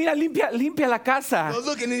luego mira, limpia la casa. Well,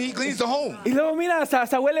 look, and then He cleans the home. Y luego mira,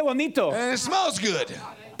 hasta huele bonito. And it smells good.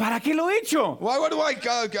 ¿Para qué lo he hecho? Why do I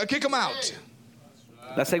kick Him out?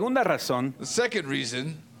 La segunda razón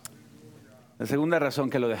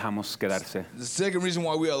que lo dejamos quedarse The second reason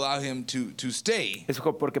why we allow Him to stay, es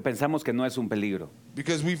porque pensamos que no es un peligro.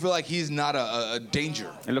 because we feel like He's not a danger.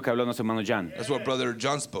 Es lo que habló nuestro hermano Jan. That's what Brother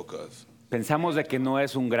John spoke of. Pensamos de que no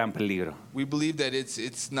es un gran peligro. We believe that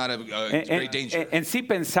it's not a En, great danger. en sí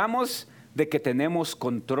pensamos de que tenemos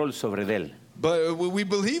control sobre él. But we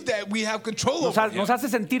believe that we have control over him. Nos hace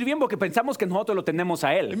sentir bien porque pensamos que nosotros lo tenemos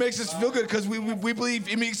a It Él. makes us feel good because we believe,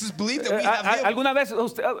 it makes us believe that we have him. Alguna vez,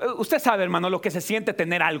 usted sabe, hermano, lo que se siente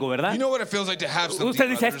tener algo, ¿verdad? You know what it feels like to have something. Usted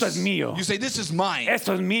dice, brothers? esto es mío. You say, this is mine.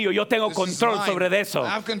 Esto es mío, yo tengo This is control mine. sobre eso. I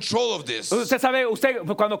have control of this. Usted sabe, usted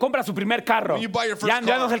cuando compra su primer carro, When you buy your first ya no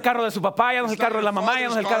es car, el carro de su papá, ya no es el it's carro de la not mamá, your ya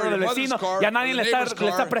no es el father's carro car, del your vecino, mother's car, ya nadie or le the está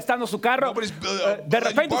neighbor's car. prestando su carro. Nobody's, De letting you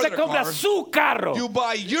repente borrow usted their compra car. su carro. You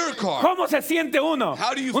buy your car. ¿Cómo se siente uno?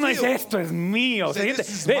 How do you Uno feel? dice, esto es mío. You Se say, siente,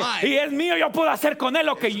 "This is mine." y es mío, yo puedo hacer con él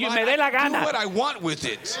lo que me dé la I do gana. what I want with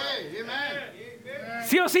it.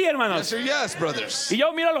 ¿Sí o sí, Yes, hermanos? sir, yes, brothers. Y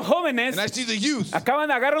yo miro a los jóvenes, And I see the youth.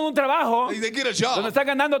 agarran un trabajo They get a donde job. están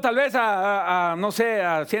ganando tal vez no sé,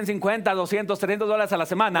 a 150, 200, 300 dólares a la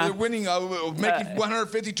semana. They're winning, making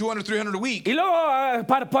 150, 200, 300 a week. Y luego,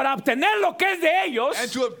 para obtener lo que es de ellos,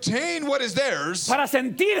 And to obtain what is theirs, para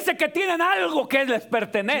sentirse que tienen algo que les to make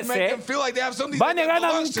pertenece, them feel like they have something van y that ganan un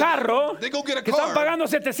belongs to them. carro They go get a que están car, pagando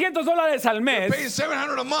 $700 al mes paying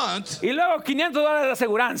 $700 a month, y luego $500 de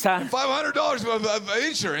aseguranza. $500 of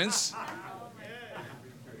insurance.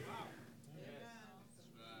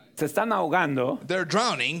 Se están ahogando, They're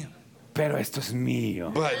drowning, pero esto es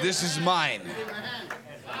mío. but this is mine.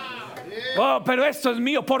 Oh, pero esto es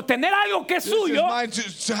mío. Por tener algo que es This is suyo, mine.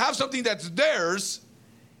 To have something that's theirs,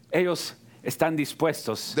 ellos están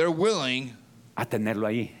dispuestos they're willing a tenerlo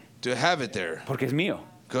ahí, to have it there. porque es mío.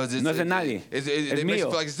 Because No es de nadie, it es makes it mío.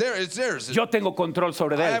 feel like it's theirs. Yo tengo control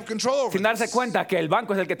sobre I él, have control over sin darse this. cuenta que el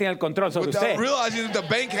banco es el que tiene el control sobre Without usted. realizing that the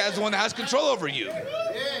bank has the one that has control over you.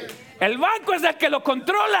 El banco es el que lo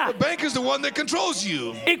controla The bank is the one that controls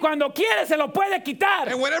you. y cuando quiere se lo puede quitar.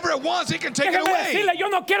 And whenever it wants, it can take it Déjeme away. decirle, yo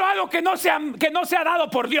no quiero algo que no sea dado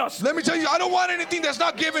por Dios. Let me tell you, I don't want anything that's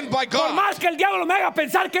not given by Por God. más que el diablo me haga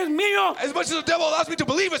pensar que es mío, As much as the devil allows me to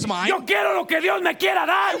believe it's mine, yo quiero lo que Dios me quiera I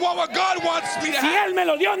dar. want what God wants me to Si have. Él me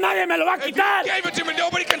lo dio, nadie me lo va a If He quitar. gave it to me,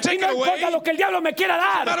 nobody can Y take no it away. importa lo que el diablo me quiera No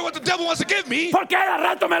dar, matter what the devil wants to give me, porque a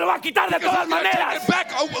rato me lo va a quitar de because todas He's going to maneras. take it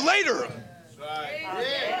back later.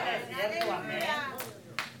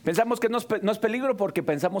 Pensamos que no es peligro porque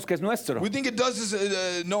pensamos que es nuestro. We think it does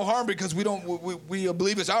us no harm because we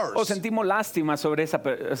believe it's ours. O sentimos lástima sobre esa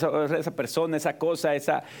persona, esa cosa,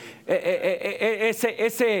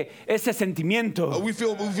 ese sentimiento. We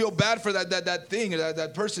feel bad for that thing, or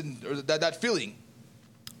that person, or that feeling.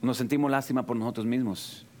 Nos sentimos lástima por nosotros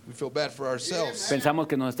mismos. We feel bad for ourselves. Pensamos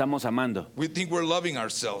que nos estamos amando. We think we're loving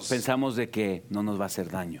ourselves. Pensamos de que no nos va a hacer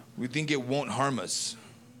daño. We think it won't harm us.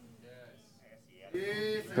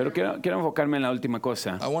 Pero quiero enfocarme en la última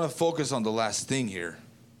cosa. I want to focus on the last thing here.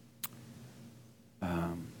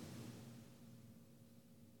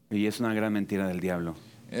 Y es una gran mentira del diablo.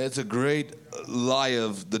 It's a great lie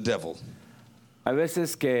of the devil. A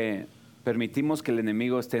veces que permitimos que el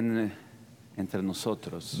enemigo esté entre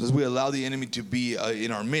nosotros Because we allow the enemy to be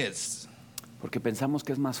in our midst. porque pensamos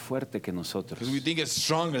que es más fuerte que nosotros. Because we think it's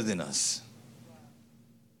stronger than us.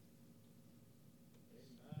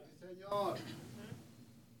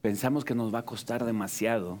 Pensamos que nos va a costar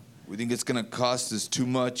demasiado, We think it's going to cost us too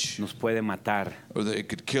much, nos puede matar or that it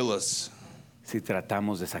could kill us si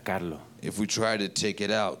tratamos de sacarlo. if we try to take it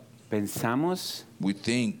out. Pensamos We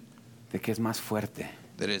think de que es más fuerte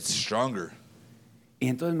that it's stronger, y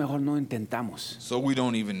entonces mejor no intentamos. so we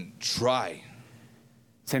don't even try.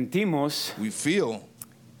 Sentimos We feel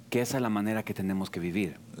que esa es la manera que tenemos que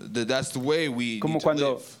vivir. that that's the way we need to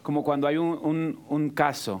live. Como cuando hay un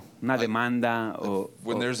caso, una demanda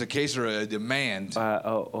When there's a case or a demand,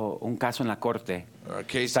 o un caso en la corte, or a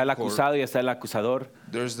case está el in court, acusado y está el acusador.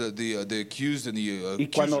 there's the accused and the Y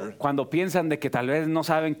accuser. cuando piensan de que tal vez no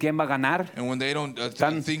saben quién va a ganar, And when they don't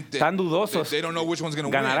think tan dudosos, they don't know which one's going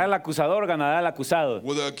to ganará el win, accusador, ganará el acusado.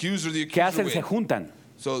 will the accuser or the ¿Qué accuser hacen? Se win? juntan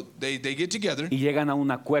So they get together y llegan a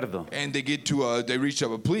un acuerdo. and they reach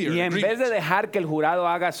up a plea or Y en agreement. vez de dejar que el jurado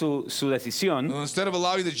haga su decisión, So instead of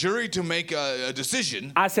allowing the jury to make a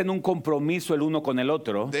decision, hacen un compromiso el uno con el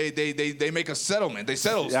otro. they make a settlement. They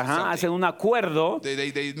settle Ajá, hacen something. un acuerdo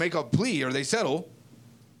They make a plea or they settle.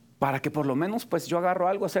 para que por lo menos pues yo agarro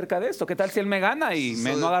algo acerca de esto. ¿Qué tal si él me gana y So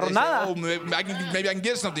no that agarro they say, nada? oh, maybe I can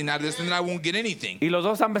get something out of this, and then I won't get anything. Y los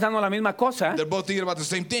dos están pensando la misma cosa. They're both thinking about the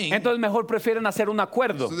same thing. Entonces mejor prefieren hacer un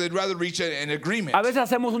acuerdo. So they'd rather reach an agreement. A veces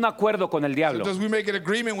hacemos un acuerdo con el diablo. Sometimes we make an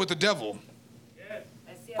agreement with the devil.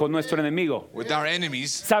 con nuestro enemigo. with our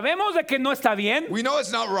enemies. Sabemos de que no está bien, We know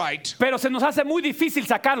it's not right, pero se nos hace muy difícil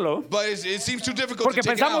sacarlo but it seems too difficult porque to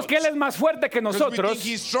take it pensamos out. que él es más fuerte que Because we nosotros. think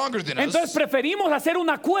he's stronger than Entonces us. preferimos hacer un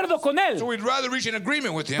acuerdo con So él. we'd rather reach an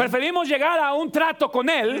agreement with him. Preferimos llegar a un trato con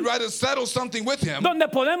We'd él rather settle something with him donde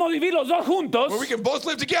podemos vivir los dos juntos. where we can both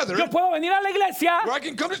live together, Yo puedo venir a la iglesia where I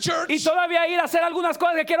can come to y church, todavía ir a hacer algunas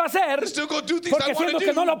cosas que quiero hacer still go do things I porque want siento to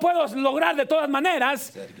que no do. lo puedo lograr de todas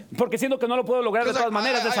maneras, porque siento que no lo puedo lograr de Because todas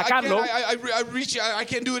maneras de sacarlo. I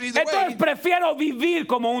can't do it either Entonces way. prefiero vivir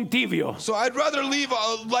como un tibio. So I'd rather leave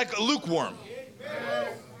like lukewarm.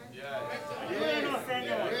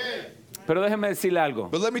 Pero déjeme decirle algo.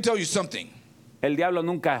 But let me tell you something. El diablo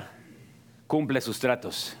nunca cumple sus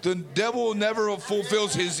tratos. The devil never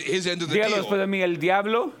fulfills his end of the Dígalo después deal. de mí, el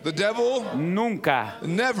diablo The devil nunca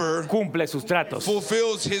never cumple sus tratos.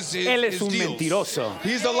 fulfills his Él es un deals. mentiroso.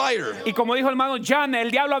 He's a liar. Y como dijo el hermano John,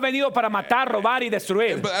 el diablo ha venido para matar, robar y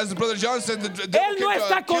destruir. But as Brother John said, the devil Él no can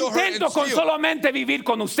está kill, hurt, contento and con steal. solamente vivir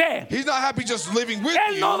con usted. He's not happy just living with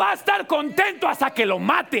Él you. no va a estar contento hasta que lo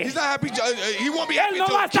mate. He's not happy. He won't be Él happy no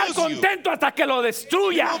until va a he estar kills you. contento hasta que lo He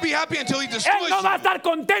destruya. won't be happy until he Él destroys no va a you. estar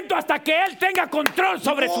contento hasta que él tenga control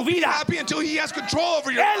sobre He su won't be vida. happy until he has control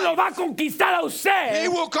over your Él lo life. va a conquistar a He usted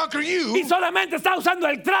will conquer you. y solamente está usando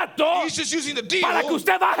el trato He's just using the deal. para que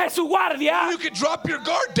usted baje su guardia You can drop your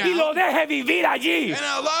guard y lo down deje vivir allí. and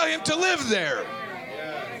allow him to live there.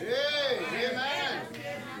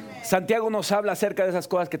 Santiago nos habla acerca de esas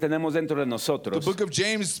cosas que tenemos dentro de The nosotros, book of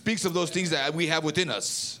James speaks of those things that we have within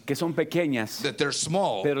us, que son pequeñas, that they're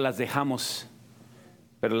small, pero las dejamos,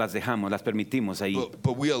 las permitimos ahí.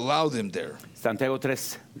 but we allow them there. Santiago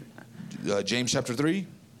 3 James chapter 3,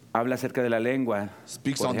 habla acerca de la lengua,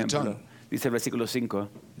 Speaks por on the ejemplo. tongue. Dice el versículo 5.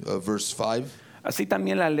 verse 5. Así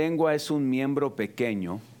también la lengua es un miembro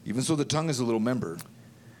pequeño, Even so, the tongue is a little member,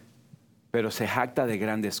 pero se jacta de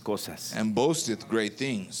grandes cosas. and boasteth great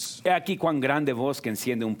things. He aquí cuán grande voz que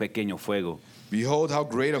enciende un pequeño fuego. Behold, how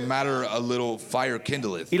great a matter a little fire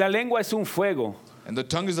kindleth. Y la lengua es un fuego, And the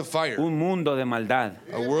tongue is a fire, un mundo de maldad.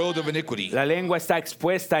 a world of iniquity. La lengua está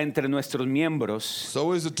expuesta entre nuestros miembros.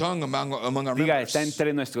 So is the tongue among our Diga, members. está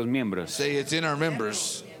entre nuestros miembros. Say it's in our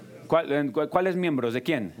members. ¿Cuáles miembros? ¿De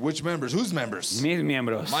quién? Which members? Whose members? Mis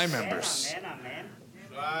miembros. My members.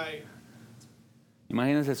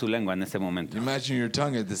 Imagínense su lengua en este momento. Imagine your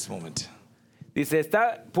tongue at this moment. Dice,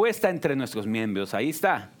 está puesta entre nuestros miembros. Ahí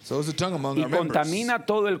está. So is the tongue among Y our members. contamina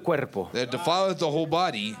todo el cuerpo. That defileth the whole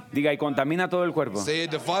body. Diga, y contamina todo el cuerpo. Say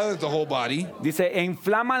it defileth the whole body. Dice, e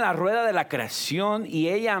inflama la rueda de la creación y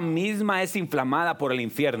ella misma es inflamada por el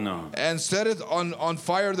infierno. And setteth on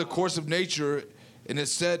fire the course of nature, and is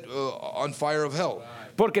set on fire of hell.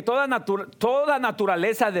 Porque toda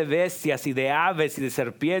naturaleza de bestias y de aves y de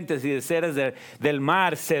serpientes y de seres del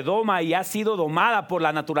mar se doma y ha sido domada por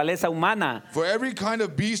la naturaleza humana. For every kind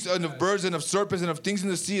of beast and of birds and of serpents and of things in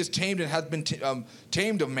the sea is tamed and hath been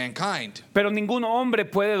tamed of mankind. Pero ningún hombre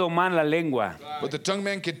puede domar la lengua, But the tongue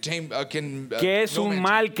man can tame, que es no un man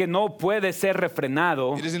mal que no puede ser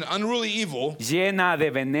refrenado, It is an unruly evil, llena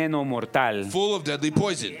de veneno mortal. full of deadly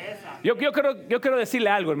poison. Yo quiero decirle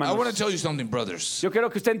algo, I want to hermanos. tell you something, brothers. Yo quiero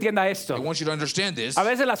que usted entienda I esto. want you to understand this. A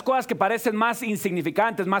veces las cosas que parecen más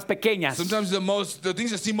insignificantes, más pequeñas, Sometimes the things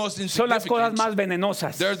that seem most son las cosas insignificant, más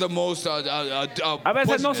venenosas. they're the most A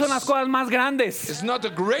veces no son las poisonous. cosas más grandes. It's not the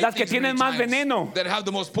great Las que things many tienen más times veneno. that have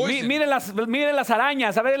the most poison. Mire las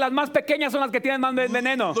arañas, a veces las más pequeñas son las que tienen más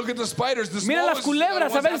veneno. Look at the spiders. The Mire las smallest culebras, a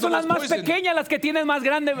ones have veces the son las most más poison. pequeñas las que tienen más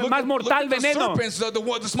grande, más mortal look at the veneno. serpents,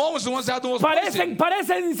 the small ones, the ones that have the most poison. Parecen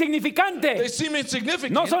They insignificantes. seem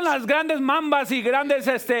insignificant. No son las grandes mambas y grandes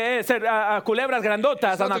culebras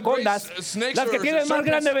grandotas, It's not the anacondas, great snakes las que or tienen más serpents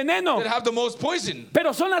grande veneno. that have the most poison.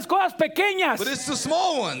 Pero son las cosas pequeñas. But it's the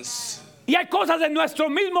small ones. Y hay cosas en nuestro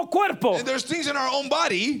mismo cuerpo, And there's things in our own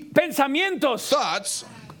body, pensamientos, thoughts,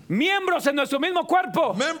 miembros en nuestro mismo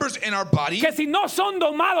cuerpo, members in our body, que si no son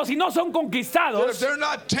domados y no son that if conquistados, they're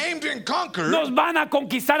not tamed and conquered, nos van a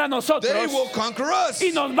conquistar a they nosotros will conquer us.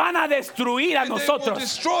 y nos van a destruir a And they will nosotros.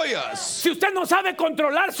 destroy us. Si usted no sabe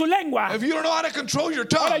controlar su lengua, If you don't know how to control your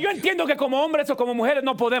ahora tongue. yo entiendo que como hombres o como mujeres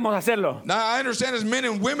no podemos hacerlo. Now I understand as men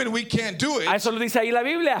and women we can't do it. A eso lo dice ahí la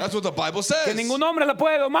Biblia, That's what the Bible says. que ningún hombre la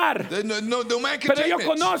puede domar. No man can Pero tame yo it.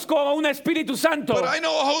 conozco a un Espíritu Santo. But I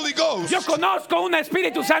know a Holy Ghost. Yo conozco un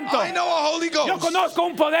Espíritu Santo. I know a Holy Yo Ghost. conozco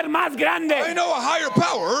un poder más I grande. know a higher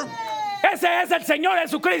power. Ese es el Señor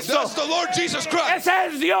Jesucristo. That's the Lord Jesus Christ. Ese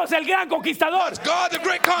es Dios, el gran conquistador. God the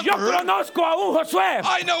great Yo conqueror. conozco a un Josué.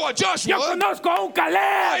 I know a Yo Joshua. conozco a un I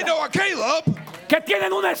Caleb know a Caleb. que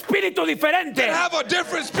tienen un espíritu diferente, that have a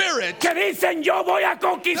different spirit, que dicen yo voy a that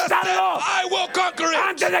conquistarlo I will conquer it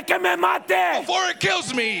antes de que me mate. before it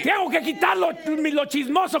kills me. Tengo que quitar lo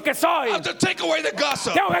chismoso que soy. I have to take away the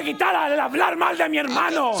gossip. Tengo que quitar el hablar mal de mi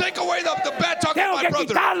hermano. Take away the bad talking Tengo of my que brother.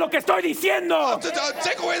 quitar lo que estoy diciendo.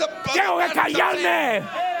 Take away the Tengo que bad stuff I'm saying.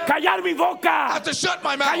 callarme, callar mi I boca, have to shut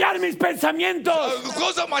my mouth. callar mis pensamientos.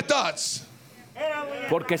 Close up my thoughts.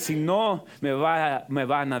 Porque si no, me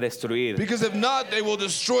van a destruir. Because if not, they will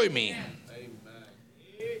destroy me.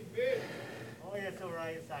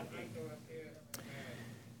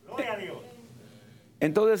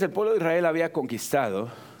 Entonces el pueblo de Israel había conquistado,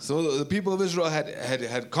 So the people of Israel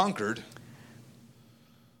had conquered,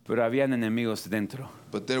 pero habían enemigos dentro.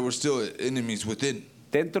 but there were still enemies within.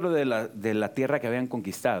 Dentro de la tierra que habían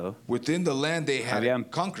conquistado, Within the land they had habían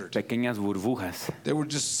conquered, pequeñas burbujas there were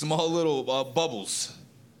just small little bubbles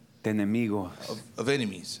de enemigos of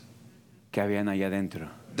enemies que habían allá adentro.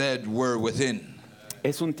 that were within.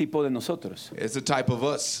 Es un tipo de nosotros. It's a type of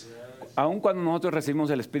us. Aun cuando nosotros recibimos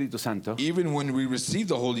el Espíritu Santo, Even when we receive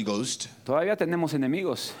the Holy Ghost, todavía tenemos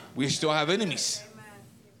enemigos. we still have enemies.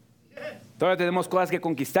 Todavía tenemos cosas que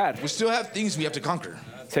conquistar. We still have things we have to conquer.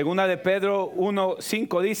 Segunda de Pedro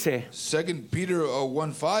 1:5 dice, 2 Peter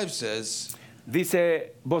 1:5 says,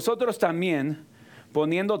 vosotros también,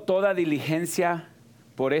 poniendo toda diligencia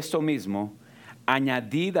por esto mismo,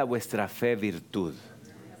 añadid a vuestra fe virtud.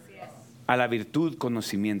 A la virtud,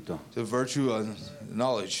 conocimiento. the virtue of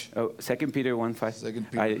knowledge. Oh, 2 Peter 1:5. 2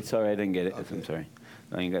 Peter. Sorry, I didn't get it. I'm sorry.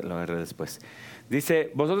 Lo agarré después.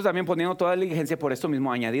 Dice, vosotros también poniendo toda diligencia por esto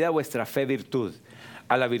mismo, añadid a vuestra fe virtud,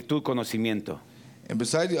 a la virtud conocimiento, And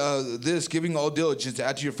beside this, giving all diligence, to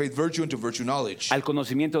add to your faith virtue, and to virtue knowledge. al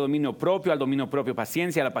conocimiento dominio propio, al dominio propio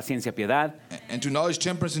paciencia, a la paciencia piedad, And to knowledge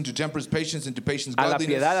temperance, and to temperance patience, and to patience a la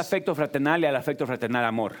piedad godliness. afecto fraternal y al afecto fraternal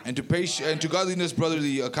amor. And to godliness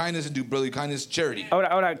brotherly kindness, and to brotherly kindness charity.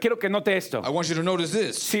 Ahora, quiero que note esto. I want you to notice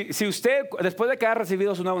this. Si usted, después de que ha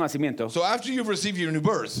recibido su nuevo nacimiento, So after you've received your new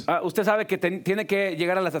birth, usted sabe que tiene que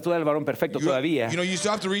llegar a la estatura del varón perfecto todavía. you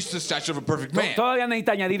still have to reach the stature of a perfect man. Todavía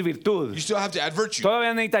necesita añadir virtud. You still have to add virtue.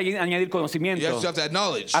 Todavía necesita añadir You conocimiento still have to add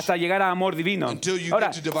knowledge. hasta llegar a amor divino. Until you Ahora,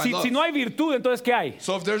 get to divine love. si no hay virtud, entonces ¿qué hay?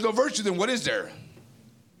 So if there's no virtue, then what is there?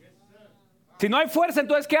 Si no hay fuerza,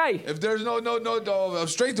 entonces ¿qué hay? If there's no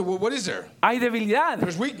strength, what is there? Hay debilidad.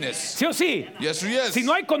 There's weakness. ¿Sí o sí? Yes or yes. Si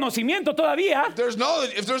no hay conocimiento todavía, If there's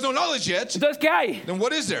no knowledge yet, entonces ¿qué hay? then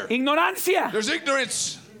what is there? Ignorancia. There's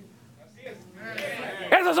ignorance.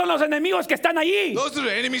 Esos son los enemigos que están allí. Those are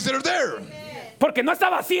the enemies that are there. Porque no está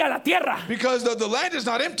vacía la tierra. Because the land is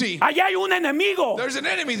not empty. Allá hay un enemigo. There's an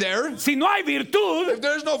enemy there. Si no hay virtud, If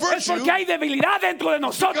there's no es virtue, porque hay debilidad dentro de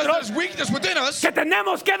because nosotros there's weakness within us que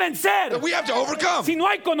tenemos que vencer. that we have to overcome. Si no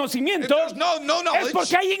hay If conocimiento, there's no es knowledge,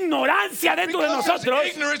 porque hay ignorancia dentro de because nosotros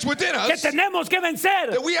there's ignorance within que us tenemos que vencer.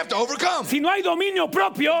 that we have to overcome. Si no hay dominio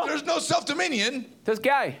propio, There's no self-dominion, entonces ¿qué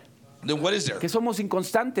hay? then what is there? Que somos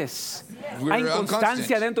inconstantes. We're Hay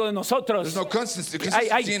inconstancia inconstant. dentro de nosotros. There's no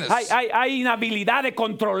consistency in us. Hay inhabilidad de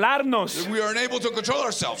controlarnos. We are unable to control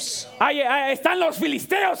ourselves. Están los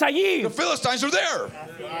filisteos allí. The Philistines are there.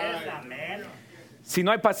 Si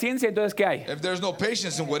no hay paciencia, entonces ¿qué hay? If there's no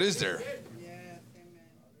patience, then what is there?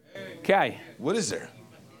 ¿Qué hay? What is there?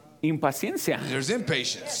 Impaciencia. There's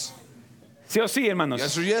impatience. ¿Sí o sí, hermanos?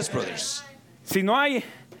 Yes or yes, brothers. Si no hay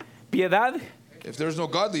piedad, If there's no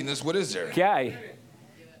godliness, what is there? ¿qué hay?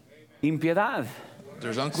 Impiedad,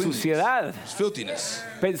 There's uncleanness. suciedad, There's filthiness.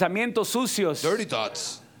 pensamientos sucios, Dirty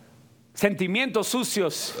thoughts. sentimientos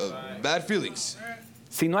sucios. Bad feelings.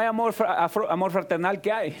 Si no hay amor fraternal,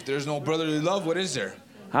 ¿qué hay? If there's no brotherly love, what is there?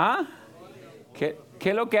 ¿Ah? ¿Qué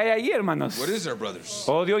es lo que hay ahí, hermanos? What is there, brothers?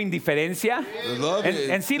 Odio, indiferencia. The love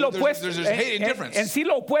En sí lo opuesto, there's hate and indifference. en sí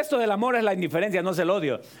lo opuesto del amor es la indiferencia, no es el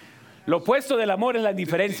odio. Lo opuesto del amor es la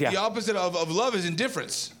indiferencia, The opposite of love is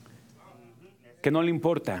indifference. que no le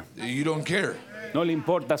importa. You don't care. No le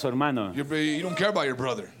importa a su hermano. You don't care about your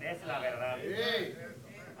brother.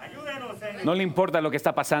 No le importa lo que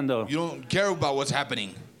está pasando. You don't care about what's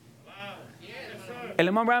happening. El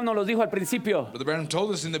hermano Branham nos lo dijo al principio. Brother Branham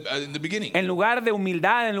told us in the beginning. En lugar de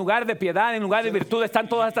humildad, en lugar de piedad, en lugar de virtud, están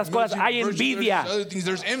todas estas cosas. Hay envidia. There's other things.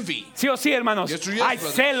 There's envy. ¿Sí o sí, hermanos? Yes or yes, Hay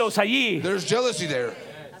brothers. celos allí. There's jealousy there.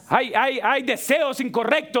 Hay deseos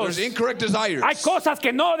incorrectos. There's incorrect desires. Hay cosas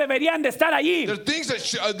que no deberían de estar allí. There's things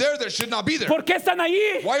that are there that should not be there. ¿Por qué están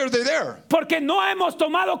allí? Why are they there? Porque no hemos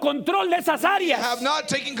tomado control de esas áreas. Have not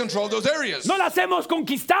taken control of those areas. No las hemos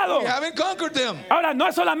conquistado. We haven't conquered them. Ahora, no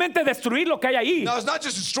es solamente destruir lo que hay ahí. Now it's not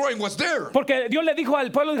just destroying what's there. Porque Dios le dijo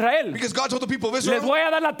al pueblo de Israel, Because God told the people of les Israel, voy a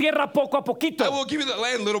dar la tierra poco a poquito. I will give you the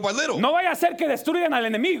land little by little. No vaya a ser que destruyan al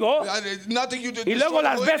enemigo Not that you y luego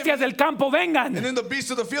las bestias del campo vengan and then the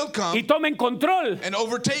beasts of the field come y tomen control. and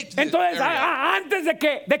overtake the Entonces, area. antes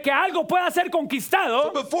de que algo pueda ser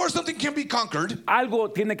conquistado, Before something can be conquered,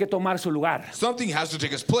 algo tiene que tomar su lugar. something has to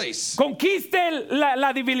take its place. Conquiste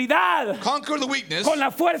la debilidad Conquer the weakness con la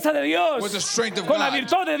fuerza de Dios, with the strength of con la God,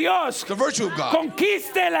 virtud de Dios. the virtue of God.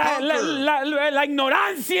 Conquiste la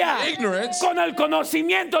ignorancia Ignorance con el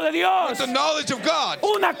conocimiento de Dios. the knowledge of God.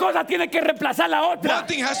 Una cosa tiene que reemplazar la otra One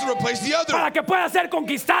thing has to replace the other para que pueda ser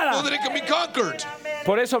conquistada. so that it can be conquered.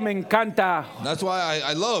 Por eso me encanta, That's why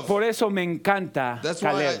I love. por eso me encanta That's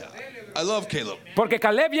why Caleb. I love Caleb. Porque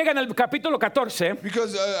Caleb llega en el capítulo 14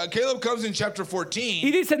 Because Caleb comes in chapter y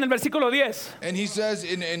 14 dice en el versículo 10, and he says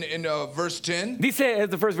in verse 10, dice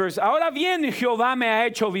the first verse, ahora bien Jehová me ha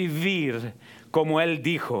hecho vivir como él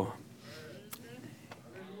dijo.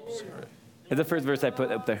 It's the first verse I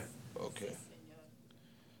put up there. okay.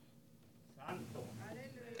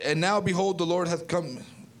 And now behold, the Lord hath come.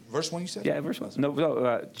 Verse 1 you said? Yeah, verse 1.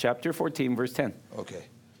 No, chapter 14, verse 10 Okay.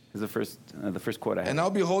 is the first quote I And have. now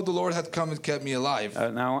behold, the Lord hath come and kept me alive.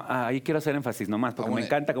 Now, ahí quiero hacer énfasis nomás porque I me wanna-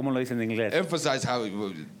 encanta cómo lo dice en inglés. Emphasize how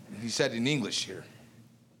he said in English here.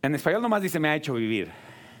 En español nomás dice me ha hecho vivir,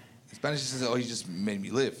 In Spanish it says, oh, he just made me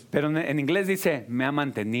live. pero en inglés dice me ha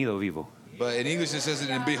mantenido vivo. But in English it says,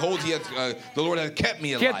 and behold, the Lord hath kept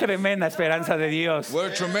me Qué alive. tremenda esperanza de Dios. What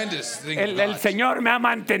a tremendous thing El of God. Señor me ha The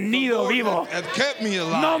mantenido Lord vivo. hath kept me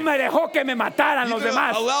alive. No me dejó que me mataran He los didn't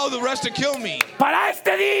demás. allow the rest to kill me. Para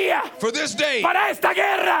este día, For this day, para esta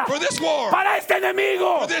guerra, for this war, para este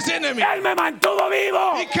enemigo, for this enemy, Él me mantuvo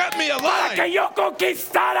vivo he kept me para que alive yo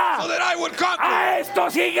conquistara so that I would conquer a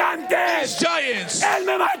estos these gigantes. giants. Él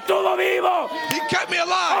me mantuvo vivo. He kept me Oh,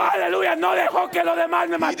 alive. aleluya, no dejó que los demás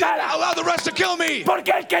me He didn't mataran. allow the rest to kill me Porque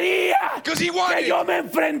Él quería because he que wanted yo me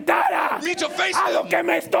enfrentara me to face a lo them. que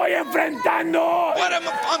me estoy enfrentando. What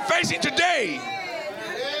I'm facing today.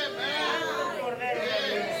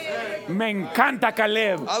 Me encanta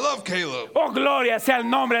Caleb. I love Caleb. Oh, gloria sea el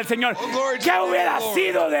nombre del Señor. Oh, glory to ¿Qué the hubiera Lord.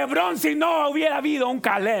 sido de Hebrón si no hubiera habido un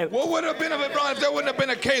Caleb? What would have been of Abraham if there wouldn't have been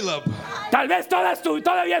a Caleb? Tal vez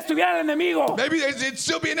todavía estuviera el enemigo. Maybe there'd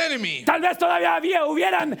still be an enemy. Tal vez todavía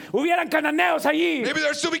hubieran cananeos allí. Maybe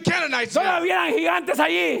there'd still be Canaanites Todavía there. hubieran gigantes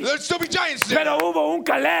allí. There'd still be giants there. Pero hubo un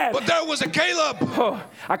Caleb. But there was a Caleb. Oh,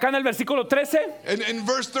 acá en el versículo 13, In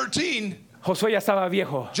verse 13, Josué ya estaba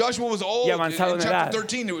viejo. Joshua was old Y in avanzado en chapter edad.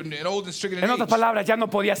 13 and old and stricken in En otras age. palabras, ya no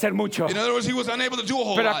podía hacer mucho. In other words, he was unable to do a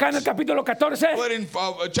whole Pero lot. acá en el capítulo 14, But in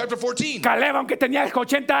chapter 14, Caleb, aunque tenía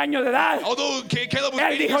 80 años de edad, although Caleb was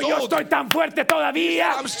él 8 dijo, years yo old, estoy tan fuerte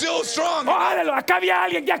todavía. I'm still strong. Oh, aleluya, acá había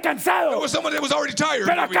alguien ya There cansado. was someone that was already tired.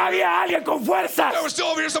 Pero over acá here. había alguien con fuerzas. There was still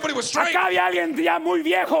over here somebody with strength. Acá había alguien ya muy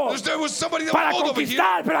viejo There was somebody that para was old over here.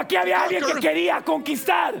 conquistar. Pero aquí había alguien que Conquer. quería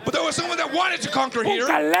conquistar. But there was someone that wanted to conquer Un here.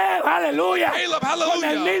 Caleb, aleluya. Caleb, Con el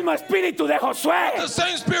hallelujah. mismo espíritu de Josué. The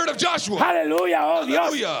same spirit of Joshua. Aleluya, oh Dios.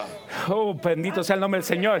 Hallelujah. Oh, bendito sea el nombre del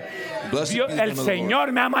Señor. Blessed Dios, be the el name of the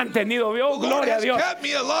Señor me ha mantenido vivo. The Lord Gloria a has Dios. kept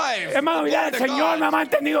me alive. Hermano, mira, el Glory to Señor me ha God.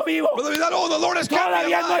 mantenido vivo. Brother, that, oh, the Lord has kept me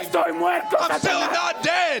Todavía no alive. estoy muerto, I'm still Satanás. not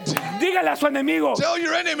dead. Dígale a su enemigo. Tell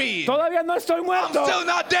your enemy. Todavía no estoy I'm muerto. still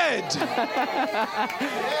not dead.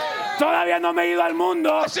 Todavía no me he ido al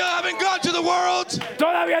mundo. I still haven't gone to the world.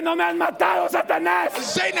 Todavía no me han matado, Satanás.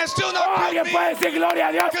 Satan has still Oh, not killed alguien me. puede decir gloria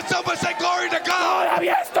a Dios. Can someone say glory to God?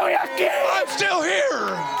 Todavía estoy aquí. I'm still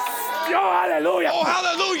here. Yo, aleluya. Oh,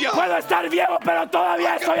 hallelujah. Puedo estar viejo, pero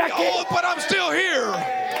todavía I estoy can be aquí. old, but I'm still here.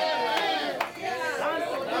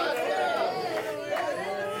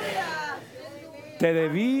 Te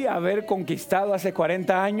debí haber conquistado hace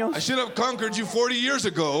 40 años. I should have conquered you 40 years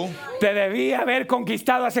ago. Te debí haber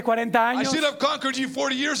conquistado hace 40 I años. should have conquered you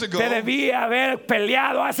 40 years ago. Te debí haber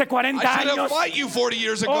peleado hace 40 I should have años. fought you 40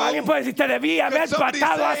 years ago. O alguien puede decir, te debí haber somebody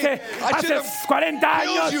matado say, I should hace have 40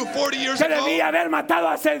 killed años. you 40 years Te ago. debí haber matado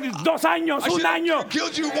hace 2 años, I should un año. have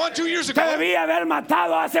killed you 1-2 years Te ago. debí haber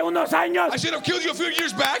matado hace unos años. I should have killed you a few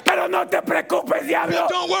years back. Pero no te preocupes, diablo.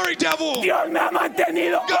 Don't worry, devil. Dios me ha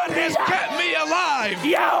mantenido God con has vida. kept me alive.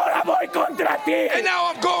 Y ahora voy contra ti. And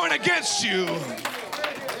now I'm going against you.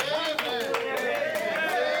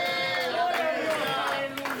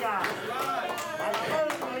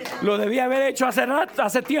 Lo debía haber hecho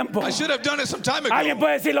hace tiempo. I should have done it some time Alguien ago.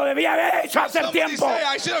 puede decir, lo debía haber hecho hace Somebody tiempo. say,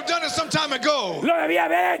 I should have done it some time ago. Lo debía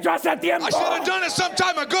haber hecho hace tiempo. I should have done it some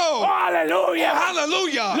time Oh, ago. aleluya.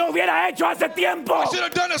 Hallelujah. Lo hubiera hecho hace tiempo. I should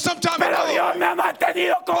have done it some time Pero ago. Dios me ha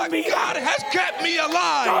mantenido con But vida. God has kept me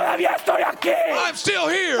alive. Todavía estoy aquí. I'm still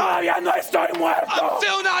here. Todavía no estoy I'm muerto.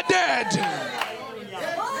 still not dead.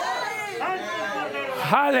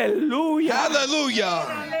 Aleluya.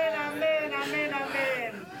 Hallelujah.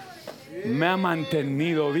 Me ha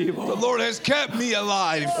mantenido The vivo. Lord has kept me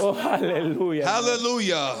alive. Oh, aleluya.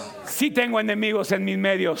 Hallelujah. Sí tengo enemigos en mis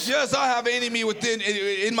medios. Yes, I have enemy within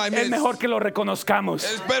in my Es midst. mejor que lo reconozcamos.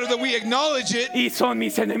 It's better that we acknowledge it. Y son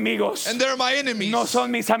mis enemigos. And they're my enemies. No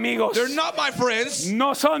son mis amigos. They're not my friends.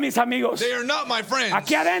 No son mis amigos. They are not my friends.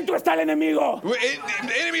 Aquí adentro está el enemigo.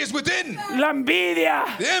 The enemy is within. La envidia.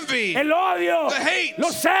 The envy. El odio. The hate.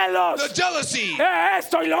 Los celos. The jealousy.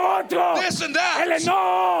 Esto y lo otro. This and that. El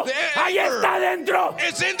enojo. The Ahí anger. está adentro.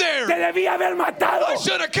 It's in Te there. debía haber matado I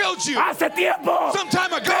should have killed you hace tiempo. some time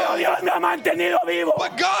Pero ago. Dios me ha mantenido vivo.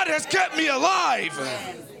 But God has kept me alive.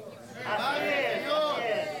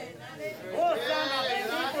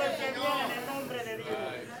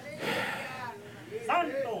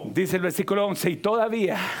 Dice el versículo 11, y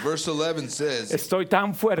todavía Verse 11 says, estoy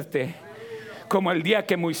tan fuerte como el día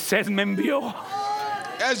que Moisés me envió.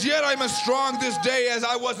 as yet I'm as strong this day as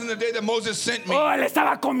I was in the day that Moses sent me. Oh, él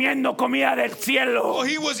estaba comiendo comida del cielo. Oh,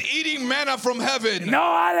 he was eating manna from heaven.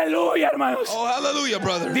 No, aleluya, hermanos. Oh, hallelujah,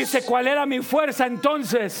 brothers. Dice, ¿cuál era mi fuerza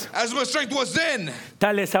entonces? As my strength was then,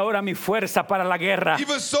 Tal es ahora mi fuerza para la guerra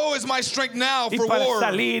even so is my strength now y for para war.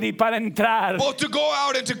 salir y para entrar. Both to go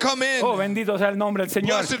out and to come in. Oh, bendito sea el nombre del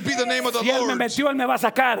Señor. Blessed be the name of the Si Él me Lord. metió, Él me va a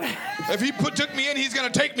sacar. If he took me in, he's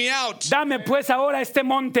going to take me out. Dame pues ahora este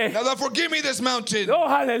monte. Now therefore give me this mountain. Oh,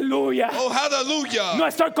 aleluya. Oh, hallelujah. No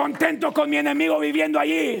estoy contento con mi enemigo viviendo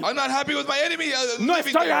allí. I'm not happy with my enemy No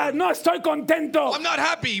living there. no estoy contento. I'm not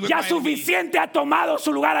happy with Ya my enemy. suficiente ha tomado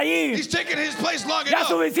su lugar allí. He's taken his place long Ya enough.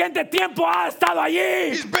 suficiente tiempo ha estado allí.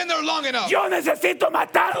 He's been there long enough. Yo necesito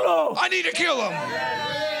matarlo. I need to kill him.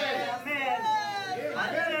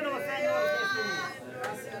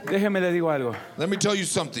 Déjeme le digo algo. Let me tell you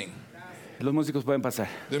something. Los músicos pueden pasar.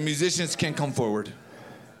 The musicians can come forward.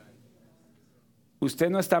 Usted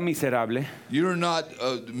no está miserable You're not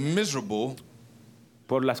miserable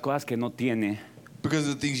por las cosas que no tiene because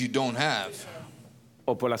of the things you don't have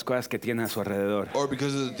o por las cosas que tiene a su alrededor. or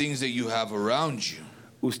because of the things that you have around you.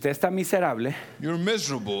 Usted está miserable You're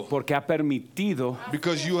miserable porque ha permitido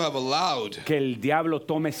because you have allowed que el diablo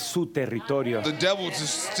tome su territorio the devil to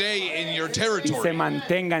stay in your y se territory,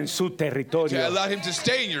 mantenga en su to territorio. allow him to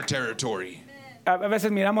stay in your territory. A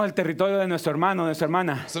veces miramos el territorio de nuestro hermano, de nuestra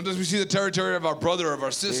hermana. Sometimes we see the territory of our brother or of our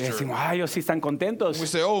Y sister. decimos, ay, ellos sí están contentos. We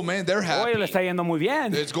say, oh man, they're Hoy le happy. está yendo muy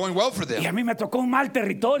bien. It's going well for Y a them. mí me tocó un mal And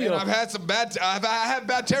territorio. I've had some bad, I have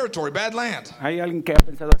bad territory, bad land. Hay alguien que ha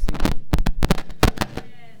pensado así.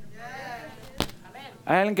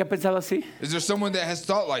 Hay alguien que ha pensado así. Is there someone that has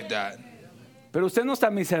thought like that? Pero usted no está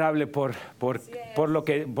miserable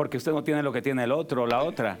porque usted no tiene lo que tiene el otro o la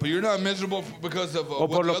otra. But you're not miserable because of O what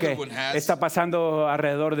por the lo que other one has está pasando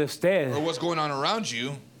alrededor de usted. or what's going on around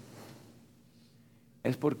you.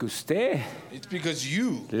 Es porque usted It's because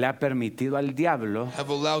you le ha permitido al diablo have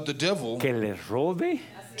allowed the devil que le robe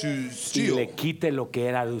to y steal le quite lo que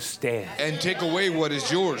era de usted. and take away what is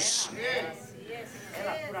yours.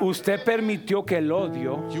 Usted permitió que el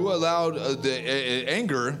odio, You allowed the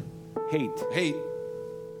anger, hate,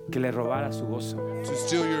 que le robara su gozo. to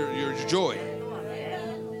steal your joy.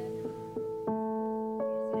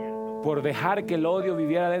 Por dejar que el odio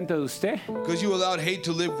viviera dentro de usted, Because you allowed hate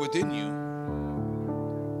to live within you.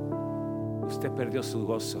 usted perdió su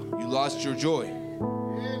gozo. You lost your joy.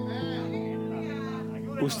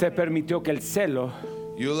 Usted permitió que el celo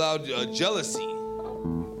You allowed jealousy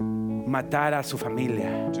matara a su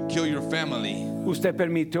familia. to kill your family. Usted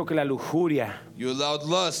permitió que la lujuria You allowed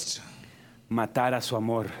lust matara su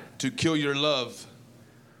amor. to kill your love.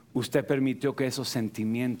 Usted permitió que esos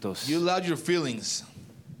sentimientos You allowed your feelings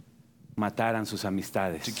mataran sus to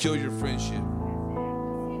amistades. kill your friendship.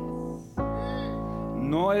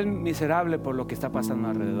 No es miserable por lo que está pasando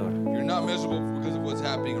alrededor. You're not miserable because of what's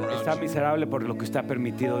happening Está around you. miserable por lo que está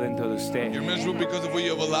permitido dentro de usted. You're miserable because of what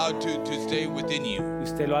you have allowed to stay within you.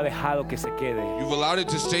 Usted lo ha dejado que se quede. You've allowed it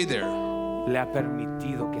to stay there. Le ha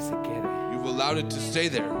permitido que se quede. You've allowed it to stay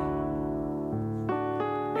there.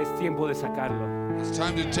 Es tiempo de sacarlo. It's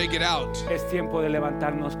time to take it out. Es tiempo de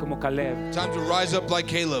levantarnos como Caleb Time to rise up like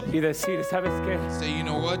Caleb. y decir, ¿sabes qué? Say, you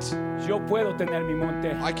know what? Yo puedo tener mi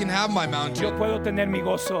monte. I can have my Yo mountain. puedo tener mi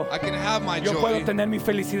gozo. I can have my Yo puedo joy. tener mi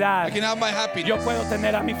felicidad. I can have my happiness. Yo puedo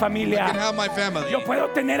tener a mi I can familia. have my family. Yo puedo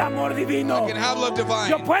tener amor divino. I can have love divine.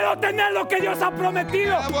 Yo puedo tener lo que Dios ha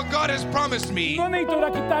prometido. Have what God has promised me. No necesito ir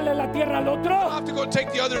a quitarle la tierra al I otro. have to go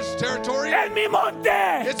take the other's territory. En mi monte.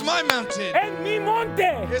 It's my mountain. En mi monte.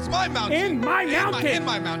 It's my mountain. En my mountain. In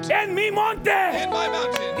my mountain. En mi monte. In my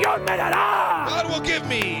mountain. Dios me dará God will give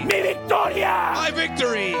me mi victoria. my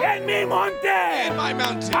victory En mi monte. in my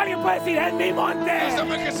mountain. Alguien puede decir en mi monte.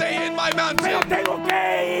 Someone can say in my Pero mountain. tengo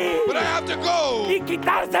que But I ir have to go. y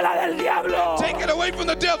quitársela del diablo. Take it away from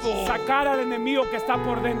the devil. Sacar al enemigo que está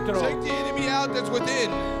por dentro. Take the enemy out that's within.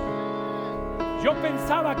 Yo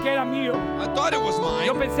pensaba que era mío. I thought it was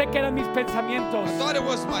Yo mine. pensé que eran mis pensamientos. I thought it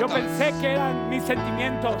was my Yo thoughts. pensé que eran mis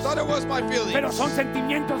sentimientos. I thought it was my feelings. Pero son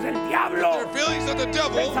sentimientos del diablo. They're feelings of the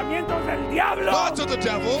devil. Pensamientos del diablo. Thoughts of the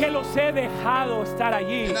devil. Que los he dejado estar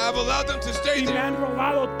allí. And I've allowed them to stay Y me there. han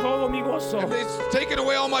robado todo mi gozo. And they've taken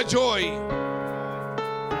away all my joy.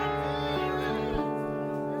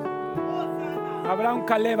 Habrá un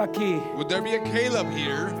Caleb aquí. Would there be a Caleb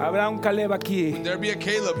here? Habrá un Caleb aquí. Would there be a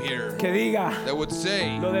Caleb here Que diga, that would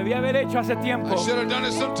say, lo debía haber hecho hace tiempo. I should have done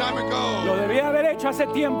it some time Lo ago. debía haber hecho hace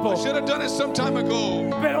tiempo. I should have done it some time ago.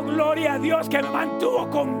 Pero gloria a Dios que me mantuvo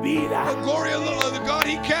con vida. But glory to God,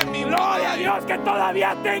 He kept me. Gloria a alive. Dios que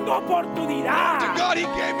todavía tengo To oportunidad. God,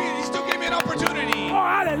 He still gave me an opportunity. Oh,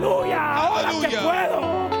 aleluya. Ahora que Aleluya.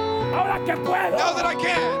 puedo. Ahora que puedo. Now that I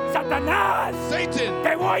can, Satanás, Satan,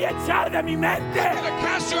 te voy a echar de mi mente. I'm going to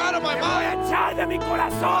cast you out of my Te voy a mind. echar de mi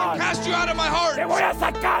corazón. Cast you out of my heart. Te voy a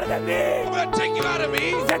sacar de I'm mí. going to take you out of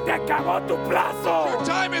me. Se te acabó tu plazo. Your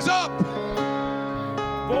time is up.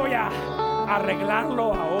 Voy a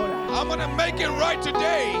arreglarlo ahora. I'm going to make it right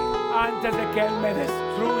today Antes de que Él me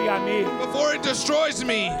destruya a mí. before it destroys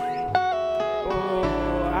me. Oh,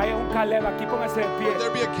 hay un Caleb aquí, póngase de pie. Would there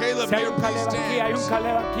be a Caleb Si hay here? un Please Caleb aquí, hay un stand.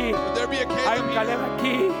 Caleb aquí. Would there be a Hay un Caleb Caleb here?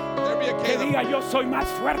 aquí. Would there be a Que diga, Caleb? yo soy más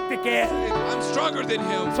fuerte que Él. I'm stronger than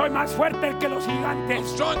him. Soy más fuerte que los I'm gigantes.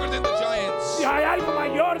 stronger than the giants. Y hay algo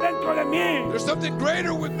mayor dentro de mí. There's something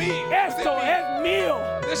greater with me. Esto within me. es mío.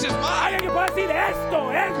 This is Alguien mine. que pueda decir,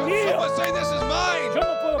 esto es mío. Someone say this is mine. Yo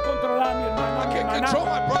no puedo controlar a mi hermano, a I mi can't hermana. control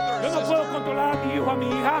my brother or Yo no sister. puedo controlar a mi hijo, a mi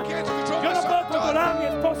hija. I can't control Yo my no son puedo or controlar a daughter. mi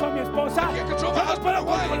esposo, a mi esposa. I can't control my Yo no husband puedo or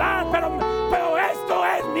wife. controlar, pero esto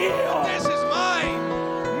es mío. This is mine.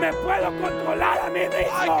 Me puedo controlar a mí I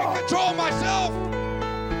can mismo. control myself.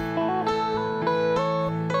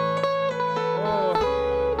 Oh,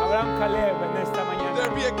 habrá un Caleb en esta mañana. There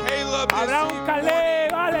be a Caleb this Habrá un evening.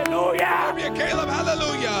 Caleb, aleluya. There be a Caleb,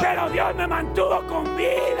 hallelujah. Pero Dios me mantuvo con God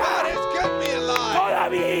vida. has kept me alive.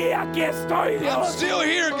 Todavía aquí estoy, I'm Dios. still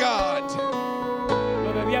here, God.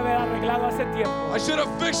 Lo debía haber arreglado hace tiempo, I should have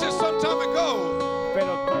fixed it some time ago,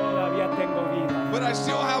 pero todavía tengo vida. but I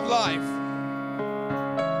still have life.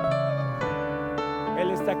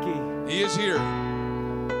 Él está aquí. He is here.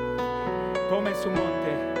 Tome su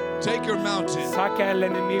monte. Take your mountain. Saque al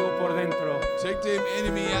enemigo por dentro. Take the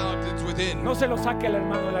enemy out that's within. No se lo saque al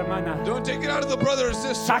hermano o la hermana. Don't take it out of the brother or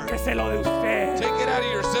sister. Sáqueselo de usted. Take it out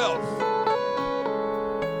of yourself.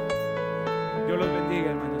 Dios los bendiga,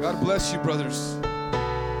 hermanos. God bless you, brothers.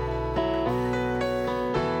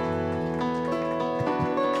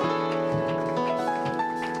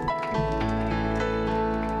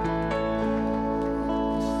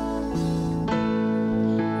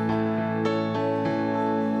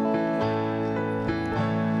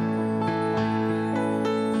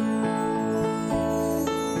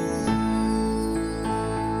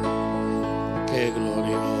 Qué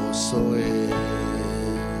glorioso es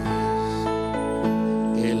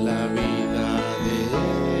en la vida de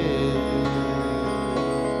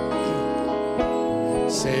Él.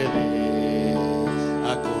 Se dé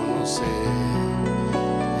a conocer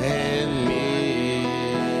en mí,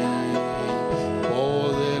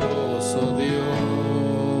 poderoso Dios,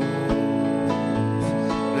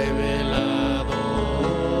 revelado.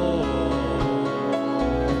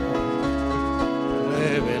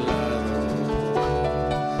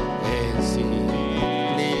 En simplicidad.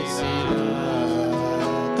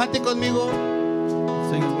 Cante conmigo.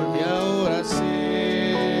 Sing it with Y me. ahora sé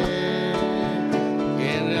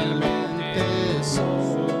que realmente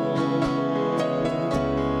soy,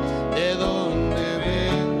 de dónde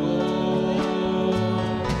vengo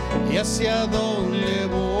y hacia dónde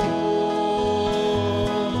voy.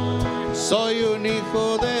 Soy un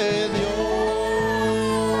hijo de Dios,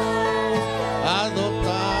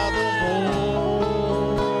 adoptado por,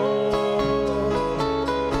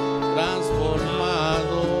 transformado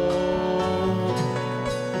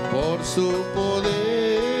por su poder.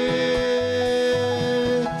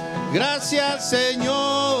 Gracias, Señor,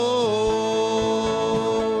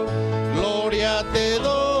 gloria te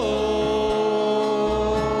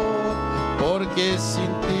doy, porque sin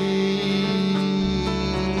ti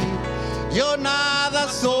yo nada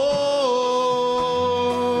soy.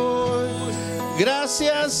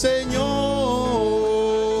 Gracias, Señor,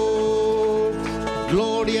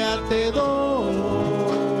 gloria te doy,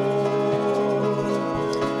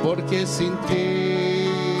 porque sin ti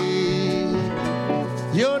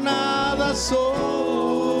yo nada soy.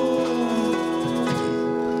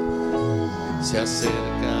 Se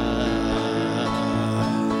acerca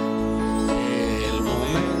el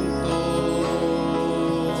momento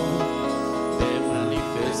de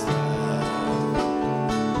manifestar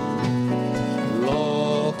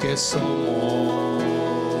lo que somos.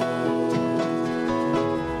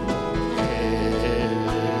 Él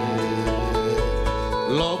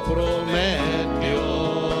lo prometió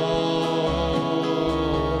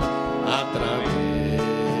a través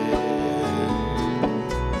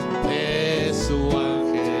de su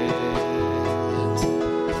ángel.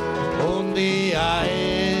 Un día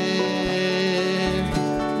Él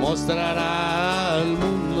mostrará al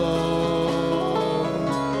mundo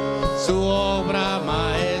su obra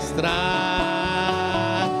maestra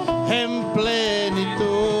en plenitud,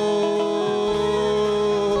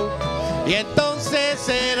 y entonces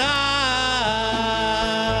será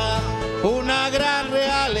una gran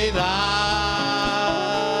realidad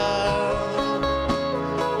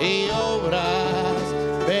y obras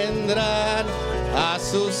vendrán a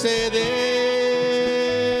suceder,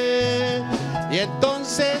 y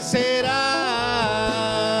entonces será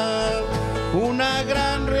una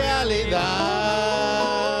gran realidad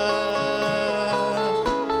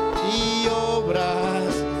y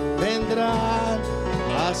obras vendrán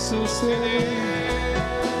a suceder.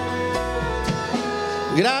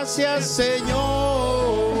 Gracias,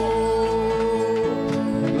 Señor,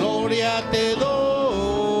 gloria te doy,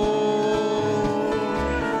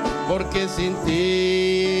 porque sin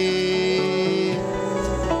ti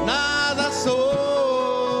nada soy.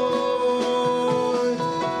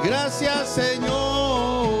 Gracias,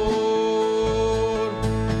 Señor,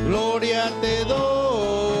 gloria te doy,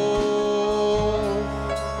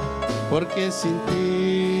 porque sin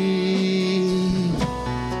ti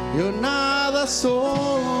yo nada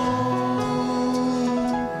soy.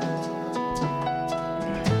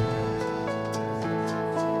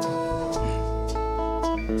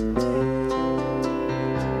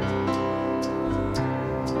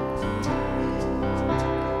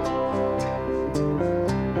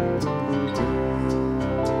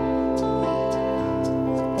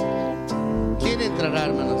 ¿Quién entrará,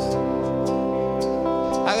 hermanos?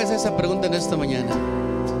 Hágase esa pregunta en esta mañana.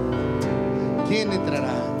 ¿Quién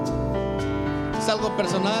entrará? ¿Es algo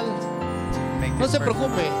personal? Make No it se personal.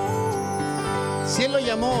 preocupe. Si Él lo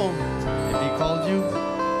llamó, If He called you,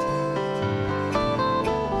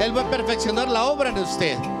 Él va a perfeccionar la obra en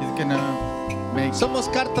usted. He's gonna make Somos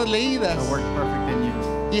cartas leídas the work perfect in you.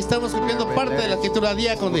 y estamos cumpliendo parte de la escritura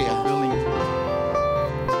día con día. Fulfilling.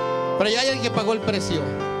 Pero ya hay alguien que pagó el precio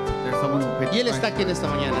There's someone who paid y Él the está price. aquí en esta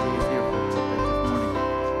mañana. He's here this morning.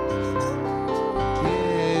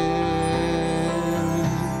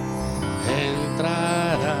 ¿Quién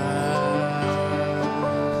entrará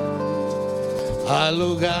al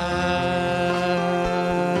lugar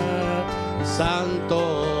santo?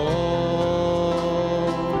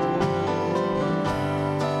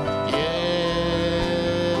 ¿Quién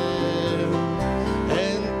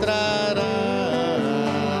entrará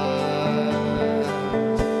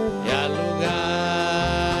y al lugar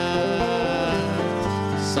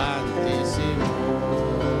santísimo?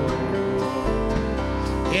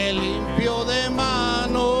 Que limpio de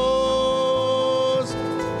manos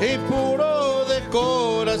y puro de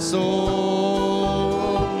corazón,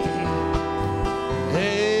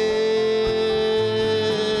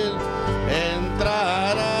 Él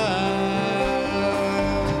entrará.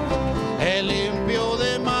 El limpio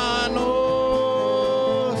de manos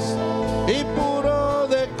y puro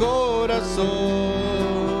de corazón,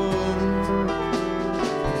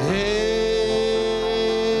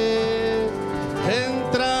 Él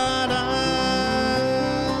entrará.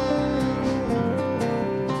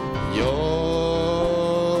 Yo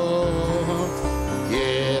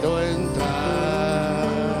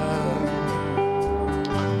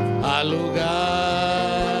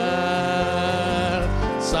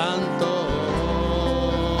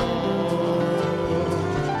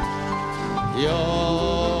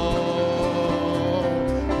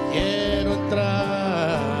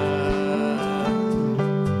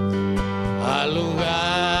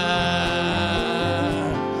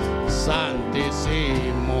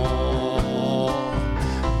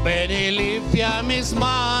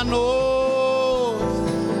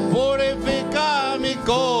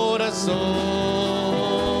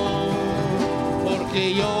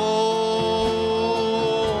que yo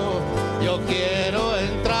quiero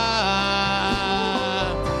entrar.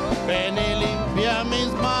 Ven y limpia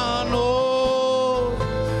mis manos,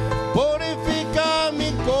 purifica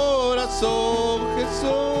mi corazón,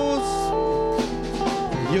 Jesús.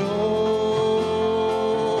 Yo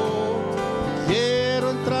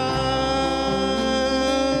quiero entrar.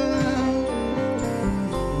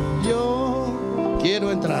 Yo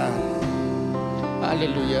quiero entrar.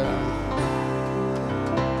 Aleluya.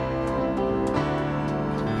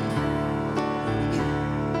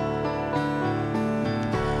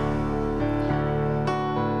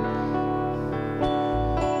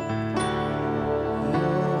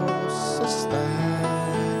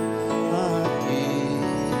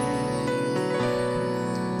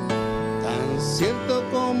 Cierto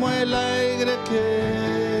como el aire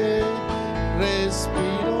que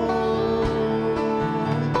respiro,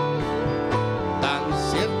 tan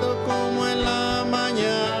cierto como en la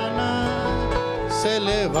mañana se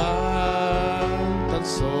levanta el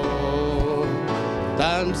sol,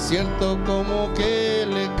 tan cierto como que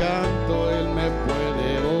le canto, Él me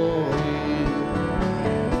puede oír.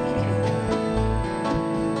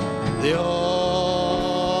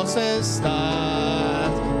 Dios está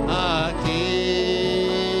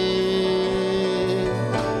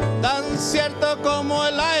cierto como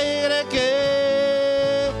el aire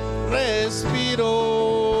que respiro,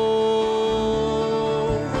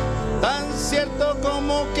 tan cierto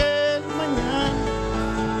como que mañana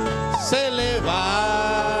se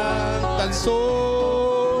levanta el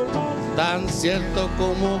sol, tan cierto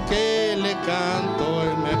como que le canto,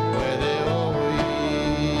 Él me puede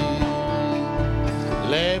oír.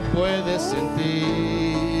 Le puedes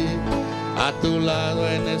sentir a tu lado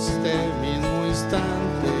en este mismo instante.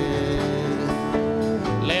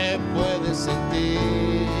 Le puedes sentir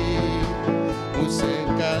muy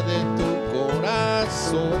cerca de tu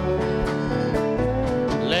corazón.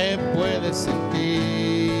 Le puedes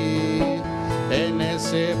sentir en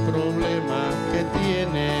ese problema que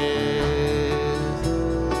tienes.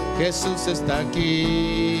 Jesús está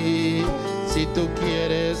aquí. Si tú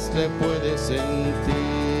quieres, le puedes sentir.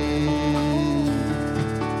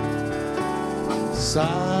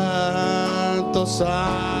 Santo,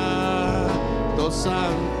 santo,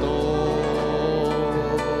 santo,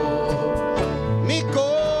 mi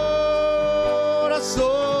corazón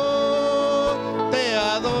te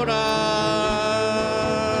adora,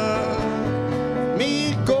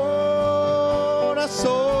 mi corazón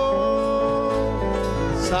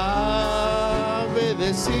sabe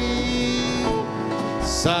decir,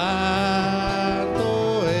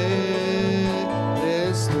 santo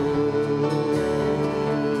eres tú.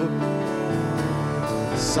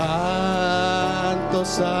 Santo,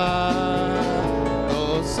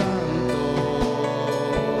 santo, santo,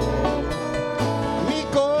 mi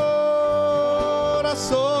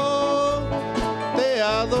corazón te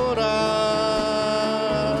adora,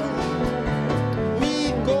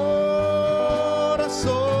 mi corazón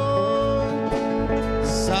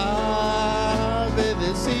sabe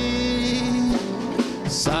decir,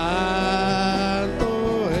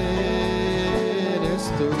 santo eres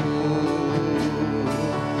tú.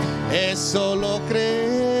 Es solo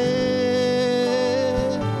creer,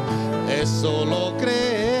 es solo creer.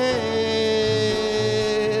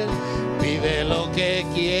 Pide lo que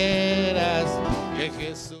quieras, que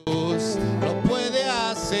Jesús